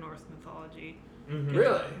big part of Norse mythology. Mm-hmm.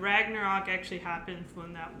 Really? Ragnarok actually happens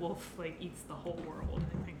when that wolf eats the whole world,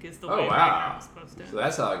 I think, is the way wow. Ragnarok's supposed to. So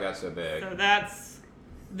that's how it got so big. So that's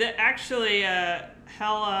actually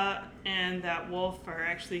Hela and that wolf are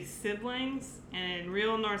actually siblings, and in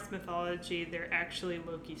real Norse mythology, they're actually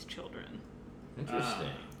Loki's children. Interesting.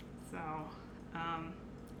 So, I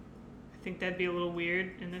think that'd be a little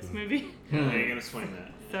weird in this movie. How are you gonna swing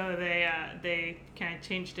that? So they kind of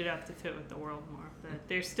changed it up to fit with the world more, but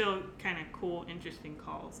they're still kind of cool, interesting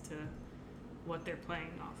calls to what they're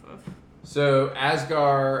playing off of. So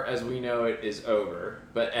Asgard, as we know it, is over,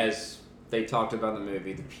 but as they talked about in the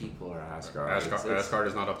movie, the people are Asgard. Asgard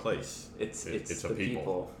is not a place. It's a the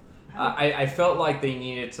people. I felt like they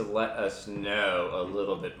needed to let us know a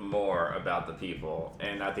little bit more about the people,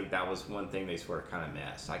 and I think that was one thing they sort of kind of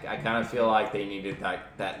missed. I kind of feel like they needed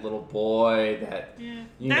that little boy that,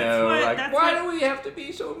 why do we have to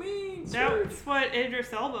be so mean? That's what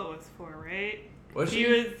Idris Elba was for, right?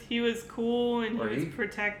 He was cool, and he was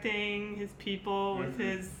protecting his people with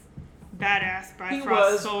his badass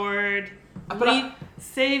Bifrost sword.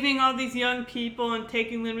 Saving all these young people and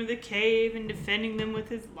taking them to the cave and defending them with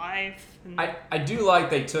his life. And I do like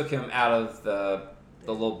they took him out of the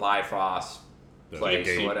little Bifrost place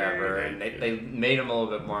or whatever, and they made him a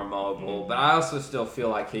little bit more mobile. But I also still feel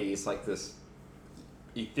like he's like this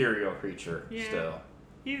ethereal creature still.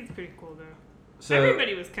 He was pretty cool though. So,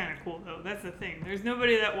 everybody was kind of cool though. That's the thing. There's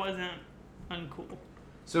nobody that wasn't uncool.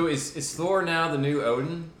 So is Thor now the new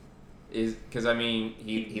Odin? Because I mean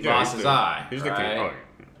he lost his eye. He's right?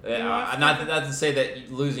 the king. Not to say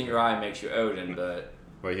that losing your eye makes you Odin, but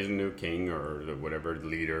he's a new king or whatever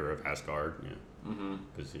leader of Asgard. Yeah,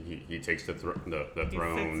 because he takes the throne. I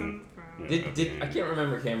can't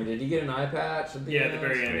remember, Cameron. Did he get an eye patch? At the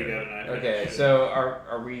very end, he got an eye patch. Okay, so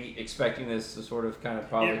are we expecting this to sort of kind of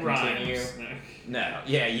probably continue? No.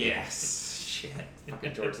 Yeah. Yes. Shit.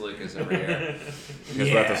 Fucking George Lucas over here. Because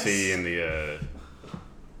we'll have to see in the.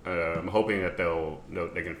 I'm hoping that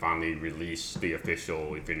they can finally release the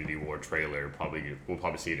official Infinity War trailer. We'll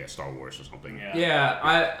probably see it at Star Wars or something. Yeah,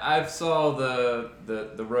 I saw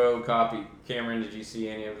the Rogue copy. Cameron, did you see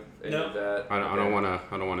any of that? I don't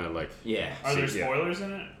want to like. Yeah. Are there spoilers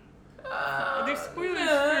in it? There's spoilers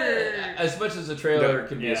as much as the trailer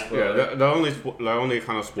can be a spoiler. Yeah, the only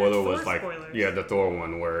kind of spoiler was like spoilers. the Thor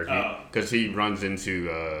one where because he runs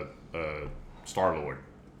into Star-Lord.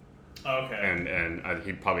 Okay. And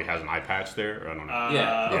he probably has an eye patch there. I don't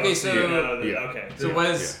know. Okay, so okay.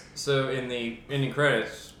 So in the ending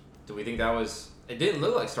credits, do we think that was? It didn't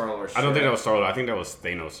look like Star-Lord's ship. I don't think that was Star-Lord. I think that was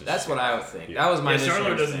Thanos'. That's what I would think. Yeah. That was my initial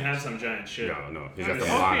Star-Lord doesn't have some giant ship. No. He's got the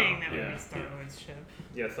hoping that would be Star-Lord's ship.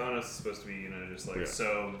 Yeah, Thanos is supposed to be, just like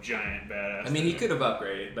so giant badass. I mean, he could have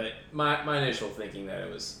upgraded, but my initial thinking that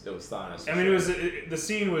it was Thanos. I mean, the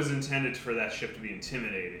scene was intended for that ship to be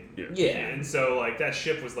intimidating. Yeah. And so like that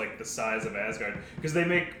ship was like the size of Asgard because they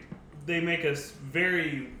make a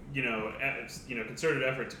very concerted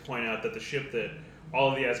effort to point out that the ship that all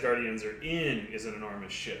of the Asgardians are in is an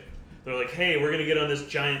enormous ship. They're like, hey, we're gonna get on this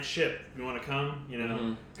giant ship. You want to come?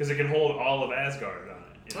 Because it can hold all of Asgard on it.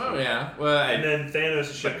 Oh yeah, well, and then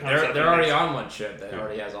Thanos' ship comes up. They're already on one ship that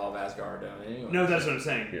already has all of Asgard down anyway. No, that's what I'm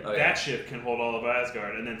saying. Yeah. That ship can hold all of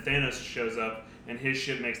Asgard, and then Thanos shows up, and his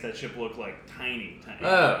ship makes that ship look like tiny.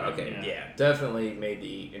 Oh, okay, yeah, definitely made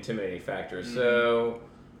the intimidating factor. Mm-hmm. So,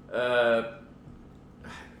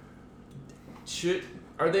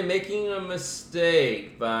 are they making a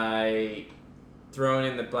mistake by throwing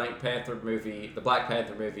in the Black Panther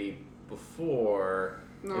movie before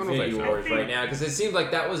Infinity Wars right now? Because it seems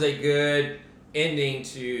like that was a good ending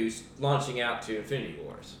to launching out to Infinity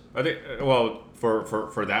Wars. I think, well,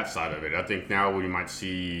 for that side of it, I think now we might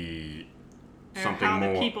see something how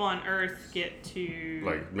more. The people on Earth get to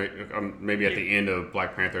Like maybe at the end of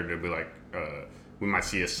Black Panther, there'll be like we might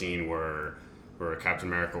see a scene where Captain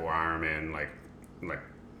America or Iron Man like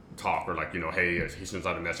talk or like, you know, hey, he sends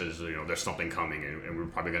out a message, you know, there's something coming and we're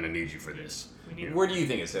probably going to need you for this. Where do you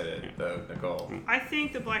think it's headed, though, Nicole? I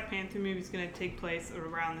think the Black Panther movie is going to take place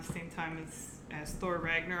around the same time as Thor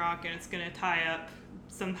Ragnarok, and it's going to tie up,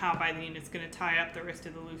 somehow by the end, it's going to tie up the rest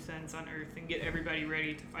of the loose ends on Earth and get everybody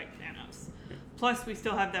ready to fight Thanos. Plus, we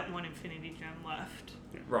still have that one Infinity Gem left.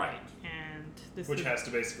 Right. And which has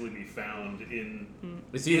to basically be found in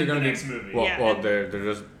it's either going to be next movie. Well, they're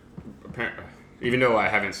just even though I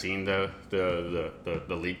haven't seen the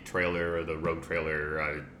leaked trailer or the Rogue trailer,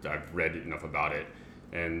 I've read enough about it,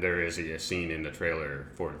 and there is a scene in the trailer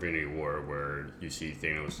for Infinity War where you see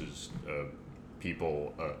Thanos'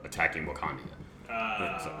 people attacking Wakanda.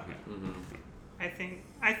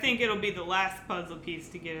 I think it'll be the last puzzle piece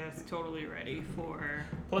to get us totally ready for.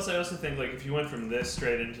 Plus, I also think like if you went from this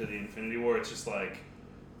straight into the Infinity War, it's just like,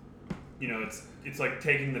 you know, it's like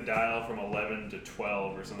taking the dial from 11 to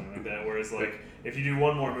 12 or something like that. Whereas like if you do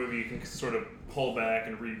one more movie, you can sort of pull back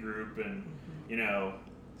and regroup and, you know,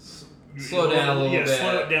 slow down a little bit.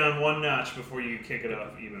 Slow it down one notch before you kick it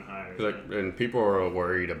up even higher. And people are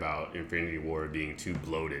worried about Infinity War being too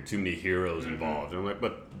bloated, too many heroes involved. And I'm like,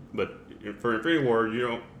 but for Infinity War,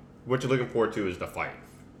 what you're looking forward to is the fight.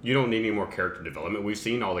 You don't need any more character development. We've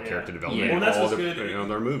seen all the character development in all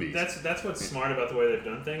their movies. That's what's smart about the way they've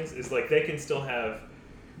done things, is like they can still have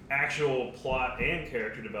actual plot and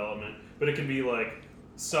character development, but it can be like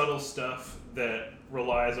subtle stuff that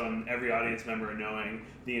relies on every audience member knowing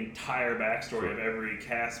the entire backstory of every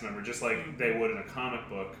cast member, just like they would in a comic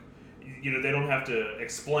book. You know, they don't have to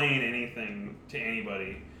explain anything to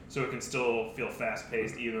anybody, so it can still feel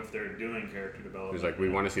fast-paced even if they're doing character development. It's like we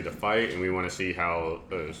want to see the fight, and we want to see how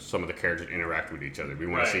some of the characters interact with each other. We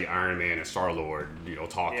want to see Iron Man and Star-Lord, you know,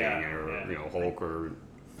 talking, or you know, Hulk or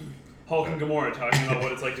Hulk and Gamora talking about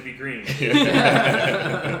what it's like to be green.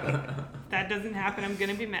 That doesn't happen, I'm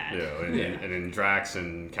gonna be mad. And then Drax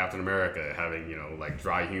and Captain America having, you know, like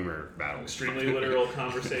dry humor battles. Extremely literal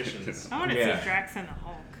conversations. I want to see Drax and the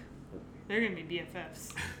Hulk. They're gonna be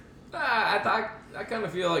BFFs. I kind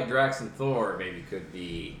of feel like Drax and Thor maybe could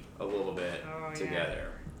be a little bit together.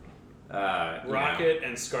 Rocket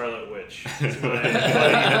and Scarlet Witch.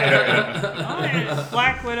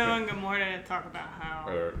 Black Widow and Gamora to talk about how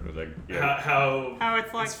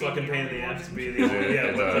it's like it's fucking pain in the ass to be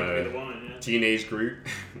the woman. Teenage Groot.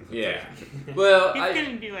 Yeah. Well, he's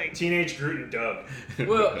gonna be like Teenage Groot and Doug.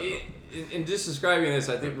 Well, in just describing this,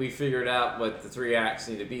 I think we figured out what the 3 acts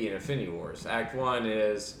need to be in Infinity Wars. Act 1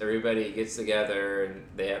 is everybody gets together and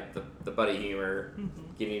they have the buddy humor,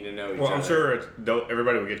 getting to know each other. Well, I'm sure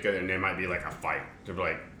everybody will get together and there might be like a fight. They're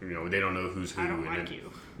like, you know, they don't know who's who. I don't like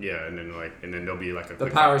you. Yeah, and then there'll be like a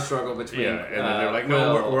quick power struggle between. Yeah, and then they're like,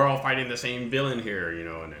 no, we're all fighting the same villain here, you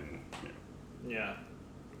know, and then.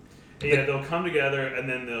 Yeah, they'll come together and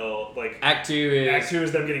then they'll like. Act 2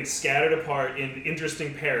 is them getting scattered apart in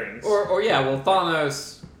interesting pairings. Well,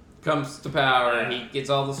 Thanos comes to power. He gets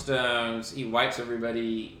all the stones. He wipes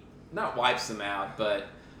everybody. Not wipes them out, but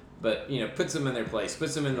you know, puts them in their place.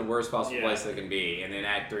 Puts them in the worst possible place they can be. And then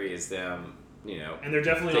Act 3 is them, you know. And they're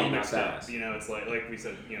definitely all mixed up. You know, it's like we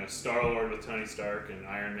said, you know, Star-Lord with Tony Stark and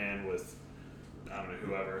Iron Man with I don't know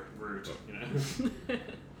whoever, Groot. You know.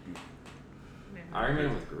 Iron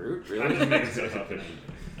Man with Groot? Really? I'm just making stuff up.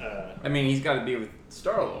 I mean, he's got to be with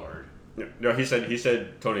Star-Lord. No, he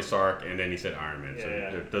said Tony Stark, and then he said Iron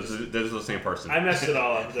Man. Those are the same person. I messed it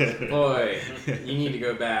all up. Boy, you need to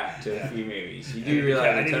go back to a few movies. You do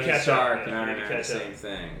realize that Tony Stark and Iron Man are the same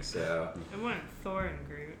thing. So I want Thor and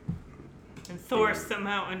Groot, and Thor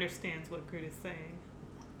somehow understands what Groot is saying.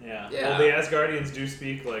 Yeah. Well, the Asgardians do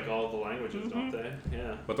speak like all the languages, don't they?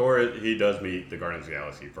 Yeah. But Thor, he does meet the Guardians of the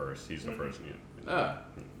Galaxy first. He's the first one.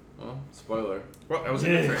 Well, spoiler. Well, that was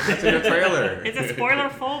in the trailer. It's a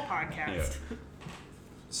spoiler-full podcast. Yeah.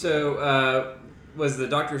 So, was the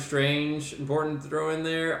Doctor Strange important to throw in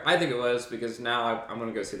there? I think it was, because now I'm going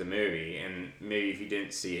to go see the movie, and maybe if you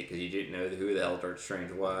didn't see it because you didn't know who the hell Doctor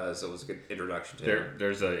Strange was, it was a good introduction to him.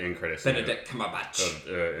 There's an end credit scene. Benedict Cumberbatch.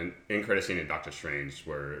 An end credit scene in Doctor Strange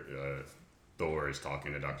where Thor is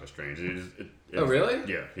talking to Doctor Strange. Oh, really?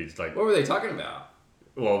 Yeah, he's like. What were they talking about?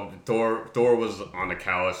 Well, Thor was on the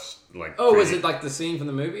couch, like. Oh, was it like the scene from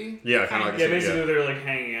the movie? Yeah, kind of like. Yeah, basically they're like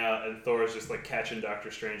hanging out, and Thor's just like catching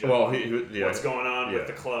Doctor Strange. Well, what's going on with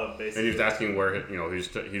the club, basically. And he was asking where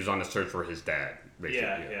he was on the search for his dad,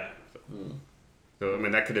 basically. Yeah. So I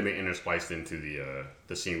mean that could have been interspliced into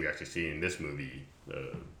the scene we actually see in this movie.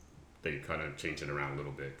 They kind of changed it around a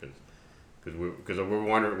little bit because we were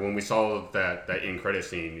wondering when we saw that end credit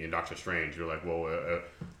scene in Doctor Strange. You're like, well,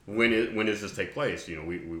 when does this take place?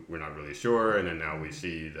 We're not really sure, and then now we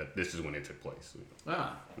see that this is when it took place.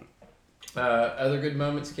 Other good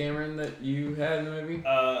moments, Cameron, that you had in the movie?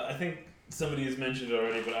 I think somebody has mentioned it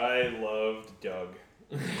already, but I loved Doug.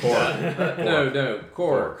 Korg. No,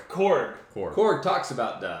 Korg. Korg Talks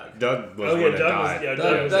about Doug. Doug was one that died.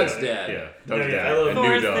 Doug's dead. Yeah, Doug's dead. I love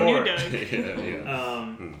Thor's the new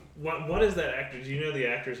Doug. What is that actor? Do you know the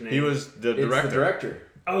actor's name? He was the director. It's the director.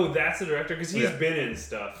 Oh, that's the director because he's been in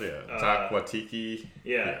stuff. Yeah, Tak Waititi.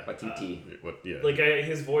 Yeah, Waititi. Like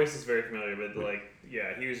his voice is very familiar, but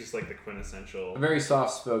he was just like the quintessential. A very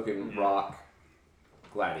soft-spoken rock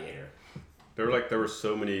gladiator. There were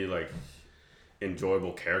so many like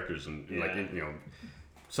enjoyable characters and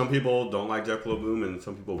some people don't like Jeff Goldblum and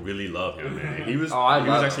some people really love him. And he was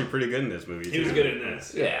actually pretty good in this movie. He was good in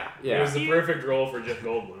this. Yeah. It was the perfect role for Jeff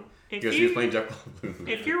Goldblum. Because he was playing Jeff Goldblum.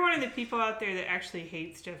 If you're one of the people out there that actually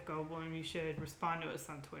hates Jeff Goldblum, you should respond to us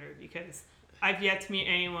on Twitter because I've yet to meet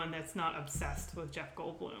anyone that's not obsessed with Jeff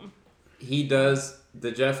Goldblum. He does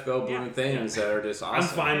the Jeff Goldblum things that are just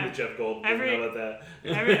awesome. I'm fine with Jeff Goldblum. How about that?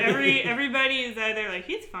 Everybody is either like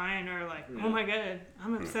he's fine or like oh my god,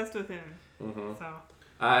 I'm obsessed with him. Mm-hmm. So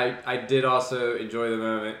I did also enjoy the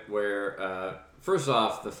moment where first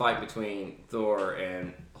off the fight between Thor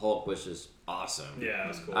and Hulk was just awesome. Yeah, it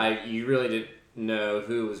was cool. You really didn't know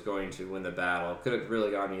who was going to win the battle. Could have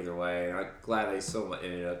really gone either way, and I'm glad they still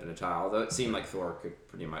ended up in a tie. Although it seemed like Thor could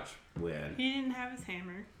pretty much win. he didn't have his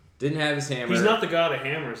hammer. Didn't have his hammer. He's not the god of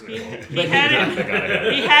hammers, He Nicole.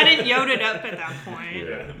 hadn't yodered up at that point.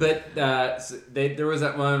 Yeah. But there was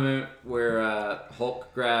that moment where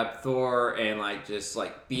Hulk grabbed Thor and just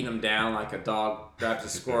beat him down like a dog grabs a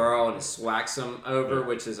squirrel and swacks him over,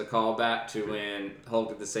 which is a callback to when Hulk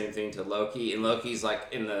did the same thing to Loki. And Loki's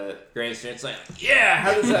in the grandstand, it's like, yeah,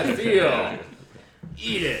 how does that feel?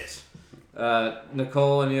 Eat it.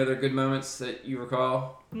 Nicole, any other good moments that you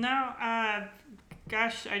recall? No,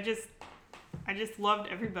 gosh, I just loved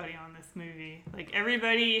everybody on this movie.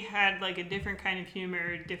 Everybody had a different kind of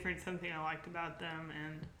humor, different something I liked about them,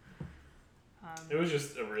 and it was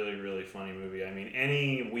just a really, really funny movie. I mean,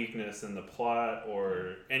 any weakness in the plot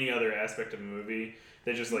or any other aspect of the movie,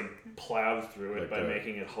 they just plowed through it by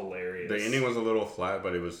making it hilarious. The ending was a little flat,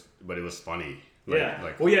 but it was funny.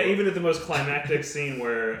 Even at the most climactic scene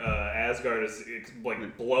where Asgard is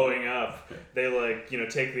blowing up, they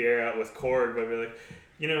take the air out with Korg, but be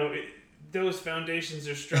like, those foundations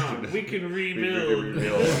are strong. We can rebuild.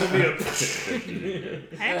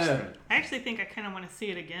 I actually think I kind of want to see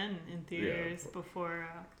it again in theaters before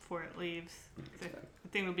it leaves. I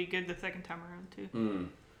think it'll be good the second time around too.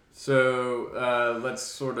 So let's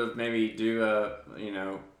sort of maybe do a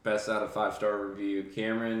best out of 5-star review.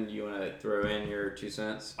 Cameron, you want to throw in your 2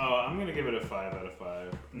 cents? Oh, I'm gonna give it a 5 out of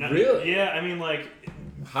 5. Really? Yeah, I mean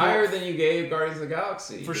higher than you gave Guardians of the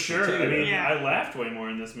Galaxy. For sure. I mean, I laughed way more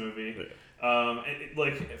in this movie.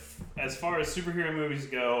 As far as superhero movies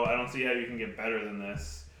go, I don't see how you can get better than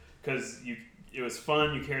this because it was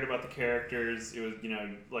fun. You cared about the characters. It was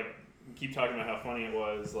keep talking about how funny it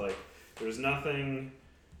was. There was nothing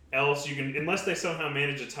else you can, unless they somehow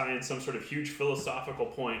manage to tie in some sort of huge philosophical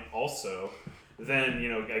point also, then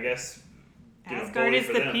I guess Asgard is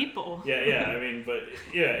the people. I mean, but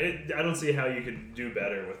I don't see how you could do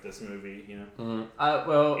better with this movie, in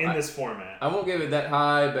this format. I won't give it that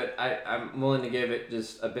high, but I'm willing to give it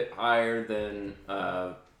just a bit higher than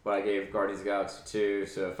what I gave Guardians of the Galaxy 2.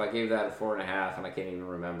 So if I gave that a 4.5, and I can't even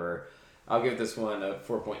remember, I'll give this one a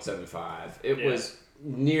 4.75. It was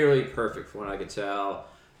nearly perfect from what I could tell.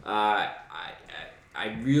 I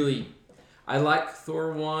like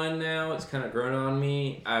Thor 1 now. It's kind of grown on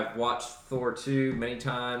me. I've watched Thor 2 many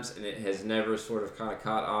times, and it has never sort of kind of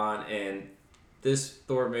caught on. And this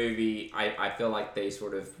Thor movie, I feel like they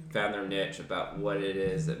sort of found their niche about what it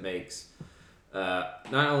is that makes not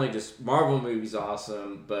only just Marvel movies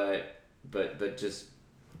awesome, but just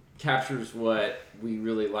captures what we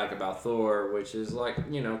really like about Thor, which is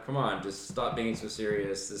come on, just stop being so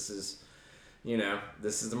serious. This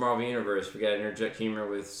is the Marvel Universe. We got to interject humor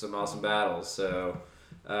with some awesome battles. So,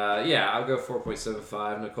 I'll go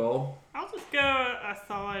 4.75. Nicole? I'll just go a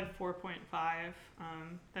solid 4.5.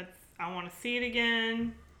 I want to see it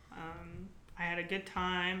again. I had a good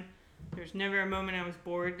time. There's never a moment I was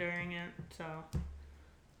bored during it. So.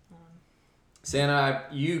 Santa,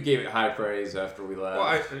 you gave it high praise after we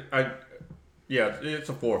left. Well, yeah, it's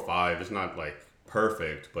a 4 or 5. It's not like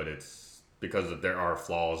perfect, but it's because there are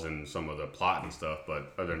flaws in some of the plot and stuff.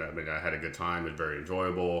 But other than that, I mean, I had a good time. It's very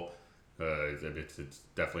enjoyable. It's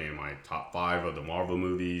definitely in my top 5 of the Marvel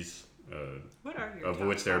movies. What are your of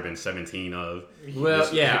which there have been 17 of.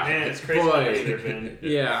 Well, yeah, man, it's crazy how many there have been.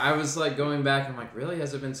 Yeah, I was like going back. I'm like, really?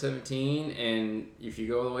 Has it been 17? And if you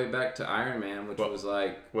go all the way back to Iron Man, which was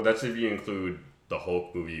like, well, that's if you include the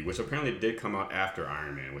Hulk movie, which apparently did come out after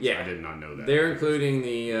Iron Man, which I did not know that. They're including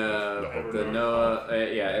the Noah,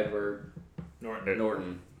 Edward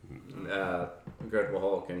Norton, Incredible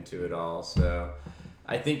Hulk into it all. So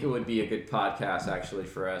I think it would be a good podcast actually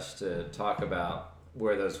for us to talk about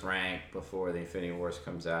where those rank before the Infinity Wars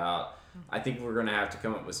comes out. I think we're going to have to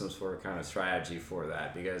come up with some sort of kind of strategy for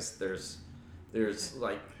that, because there's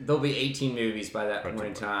like there'll be 18 movies by that point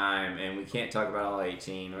in time, and we can't talk about all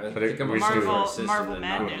 18. Marvel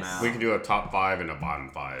Madness. We can do a top 5 and a bottom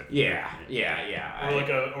 5. Yeah.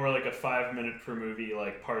 Or like a 5-minute per movie,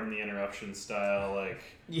 like pardon the interruption style, like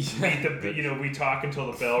we talk until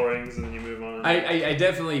the bell rings and then you move on. I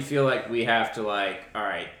definitely feel like we have to like, all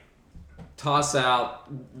right, toss out,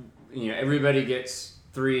 everybody gets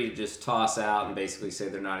 3 to just toss out and basically say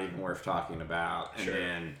they're not even worth talking about, and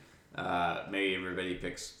then maybe everybody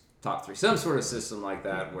picks top 3, some sort of system like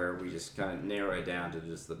that where we just kind of narrow it down to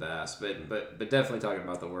just the best. But definitely talking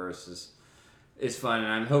about the worst is fun,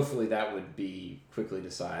 and hopefully that would be quickly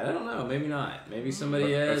decided. I don't know, maybe not. Maybe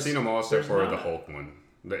somebody has. I've seen them all except for the Hulk one,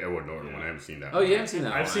 the Edward Norton one. I haven't seen that. Oh, you haven't seen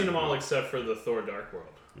that? I've seen them all except for the Thor: Dark World.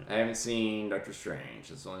 I haven't seen Doctor Strange.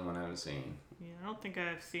 That's the only one I haven't seen. Yeah, I don't think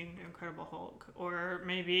I've seen Incredible Hulk, or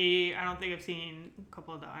maybe I don't think I've seen a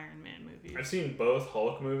couple of the Iron Man movies. I've seen both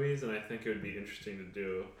Hulk movies, and I think it would be interesting to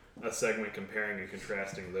do a segment comparing and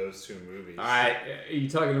contrasting those 2 movies. Are you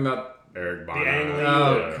talking about Eric Bana? The Ang Lee.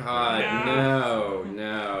 Oh God,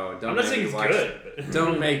 no! Don't I'm not saying it's good.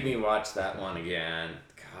 Don't make me watch that one again.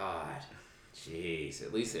 God, jeez.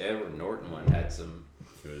 At least the Edward Norton one had some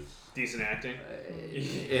decent acting.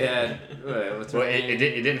 Yeah. What's her name? It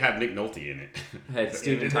didn't have Nick Nolte in it. Had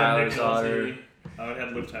Steven Tyler's daughter. Oh, it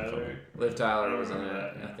had Liv Tyler. Liv Tyler was in it.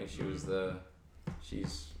 That, yeah. I think she was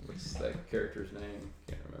what's that character's name?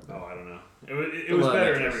 Can't remember. Oh, I don't know. It was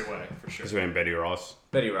better in every way, for sure. His name Betty Ross.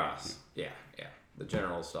 Betty Ross. Yeah. The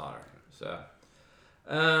general's daughter.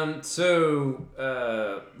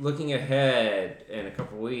 Looking ahead in a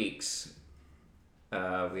couple weeks, we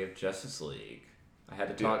have Justice League. I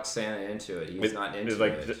had to talk Santa into it. He's not into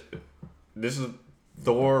it. This is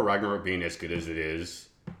Thor Ragnarok being as good as it is,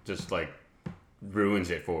 just like ruins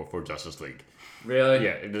it for Justice League. Really?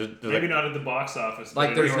 Yeah. Maybe not at the box office.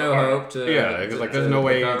 Like there's no hope to. Yeah, because there's no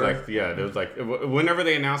way. There's whenever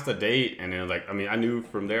they announced the date, and then I knew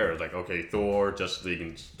from there it was like, okay, Thor, Justice League,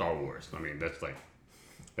 and Star Wars. I mean, that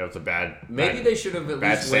was a bad. Maybe they should have at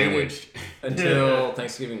least waited until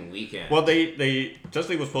Thanksgiving weekend. Well, they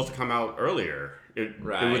Justice League was supposed to come out earlier. It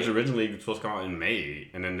was originally supposed to come out in May,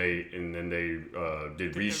 and then they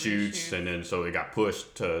did reshoots, and then so it got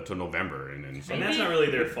pushed to November, and then. And that's not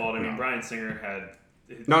really their fault. I mean, Bryan Singer had.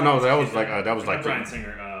 That was like Bryan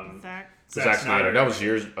Singer. Zack Snyder. That was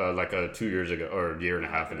years, 2 years ago or a year and a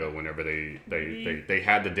half ago. Whenever they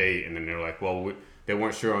had the date, and then they were like, well, they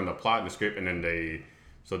weren't sure on the plot and the script, and then they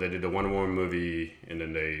did the Wonder Woman movie, and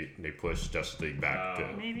then they pushed Justice League back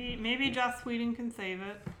to. Maybe Joss Whedon can save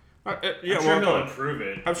it. I'm sure he'll improve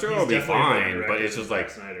it. I'm sure it'll be fine, but it's just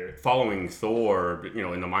like following Thor,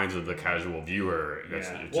 in the minds of the casual viewer.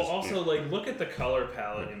 Look at the color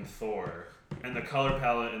palette in Thor and the color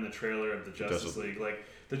palette in the trailer of the Justice League. Like,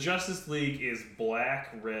 the Justice League is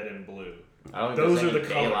black, red, and blue. I don't think those there's are any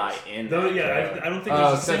the daylight colors. in that. I don't think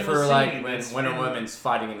there's a except single for scene when Wonder Woman's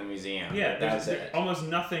fighting in the museum. Yeah, that's it. Almost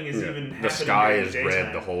nothing is even happening. The sky is daytime.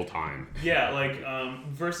 red the whole time. Yeah,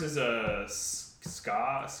 versus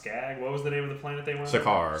Skag. What was the name of the planet they went?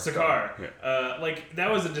 Sakaar. Yeah. That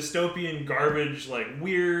was a dystopian garbage,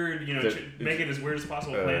 weird. Make it as weird as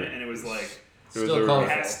possible planet, and it was still colorful.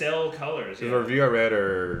 Pastel colors. There's a review I read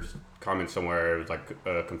or comment somewhere. It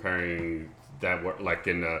was comparing that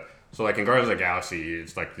in Guardians of the Galaxy,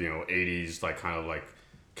 it's 80s kind of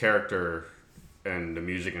character and the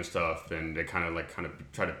music and stuff, and they kind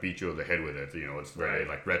of try to beat you over the head with it. It's very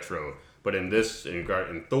retro. But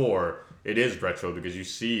in Thor, it is retro because you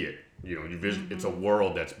see it. You know, it's a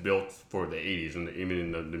world that's built for the 80s, and even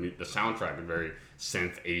in the soundtrack is very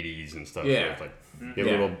synth 80s and stuff. Yeah. So it's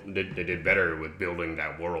like they did better with building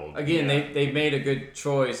that world. Again, they made a good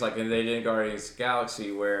choice, like they did in Guardians of the Galaxy,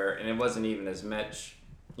 and it wasn't even as much,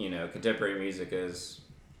 contemporary music as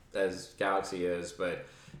Galaxy is, but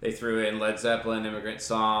they threw in Led Zeppelin, Immigrant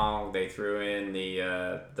Song. They threw in the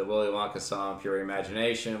Willy Wonka song, Pure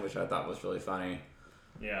Imagination, which I thought was really funny.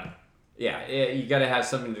 Yeah. Yeah, you got to have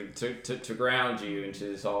something to ground you into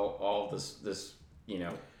this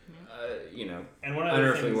and one of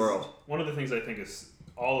unearthly world. One of the things I think is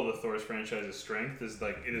all of the Thor's franchise's strength is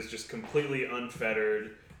like it is just completely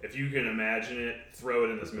unfettered. If you can imagine it, throw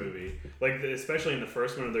it in this movie. Like especially in the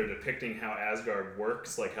first one, they're depicting how Asgard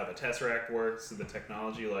works, like how the Tesseract works, the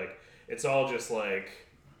technology. Like it's all just like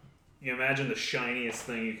you imagine the shiniest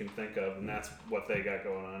thing you can think of, and that's what they got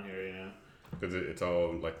going on here. Because it's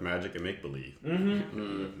all like magic and make believe.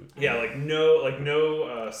 Yeah, like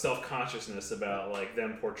no self-consciousness about like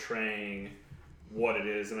them portraying what it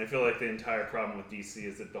is, and I feel like the entire problem with DC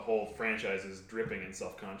is that the whole franchise is dripping in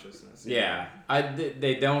self-consciousness. Yeah,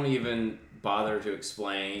 they don't even bother to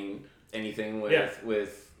explain anything with.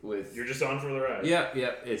 You're just on for the ride.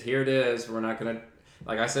 Yep. Here it is. We're not gonna.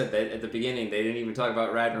 Like I said, at the beginning, they didn't even talk about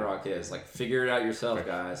what Ragnarok is. Like, figure it out yourself,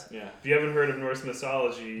 guys. Yeah. If you haven't heard of Norse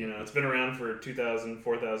mythology, it's been around for 2,000,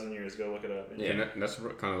 4,000 years. Go look it up. Yeah. And that's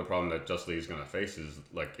kind of the problem that Justice League is going to face is,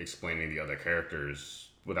 like, explaining the other characters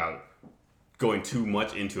without going too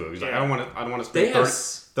much into it. He's like, I don't want to spend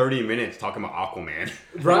 30 minutes talking about Aquaman.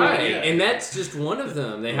 Right. And that's just one of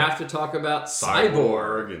them. They have to talk about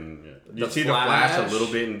Cyborg. And you see the Flash a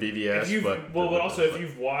little bit in BVS. But also if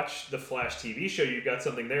you've watched the Flash TV show, you've got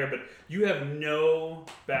something there. But you have no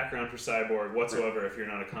background for Cyborg whatsoever if you're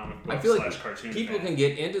not a comic book / cartoon people fan. can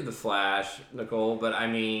get into the Flash, Nicole, but I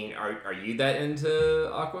mean, are you that into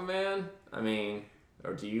Aquaman? I mean,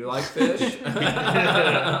 or do you like fish?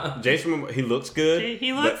 Jason, he looks good.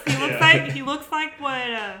 He looks like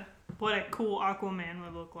what a cool Aquaman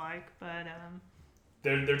would look like, but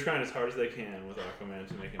they're trying as hard as they can with Aquaman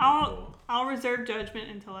to make him cool. I'll reserve judgment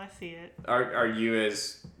until I see it. Are you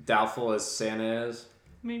as doubtful as Santa is?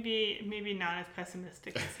 Maybe not as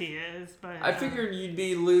pessimistic as he is, but I figured you'd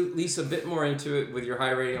be at least a bit more into it with your high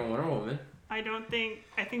rating on Wonder Woman. I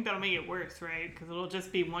think that'll make it worse, right? Because it'll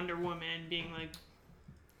just be Wonder Woman being like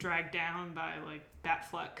dragged down by like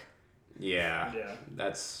Batfleck. Yeah.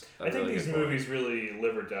 That's. I think these movies really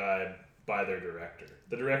live or die by their director.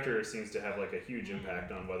 The director seems to have like a huge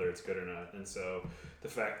impact on whether it's good or not, and so the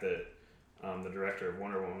fact that the director of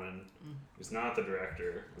Wonder Woman is not the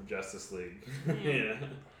director of Justice League,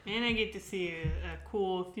 and I get to see a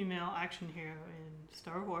cool female action hero in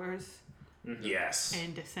Star Wars. Yes.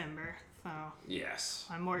 In December, so yes,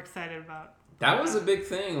 I'm more excited about. That was a big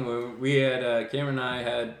thing. We had Cameron and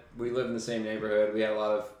I we lived in the same neighborhood. We had a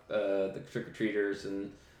lot of the trick or treaters,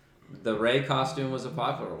 and the Rey costume was a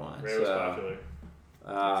popular one. Rey was popular.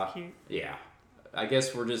 That's cute. Yeah, I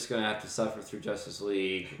guess we're just gonna have to suffer through Justice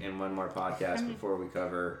League and one more podcast before we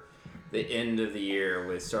cover the end of the year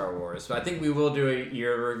with Star Wars. So I think we will do a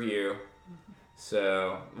year review.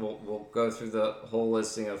 So we'll go through the whole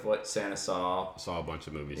listing of what Santa saw. Saw a bunch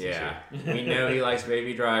of movies. Yeah, we know he likes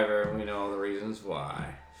Baby Driver, and we know all the reasons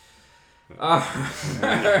why. All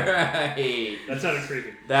right. That sounded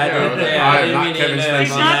creepy. He's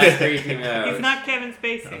not Kevin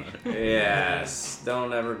Spacey. Yes,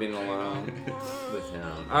 don't ever be alone with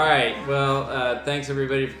him. All right, well, thanks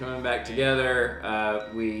everybody for coming back together.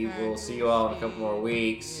 We will see you all in a couple more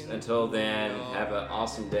weeks. Until then, have an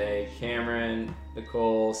awesome day. Cameron,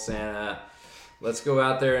 Nicole, Santa, let's go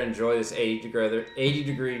out there and enjoy this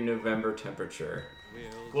 80-degree November temperature.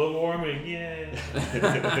 Global warming,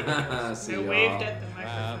 yeah. See you waved at the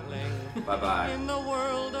microphone. Bye-bye. In the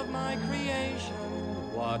world of my creation,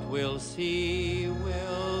 what we'll see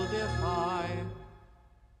will defy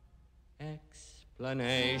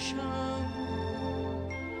explanation.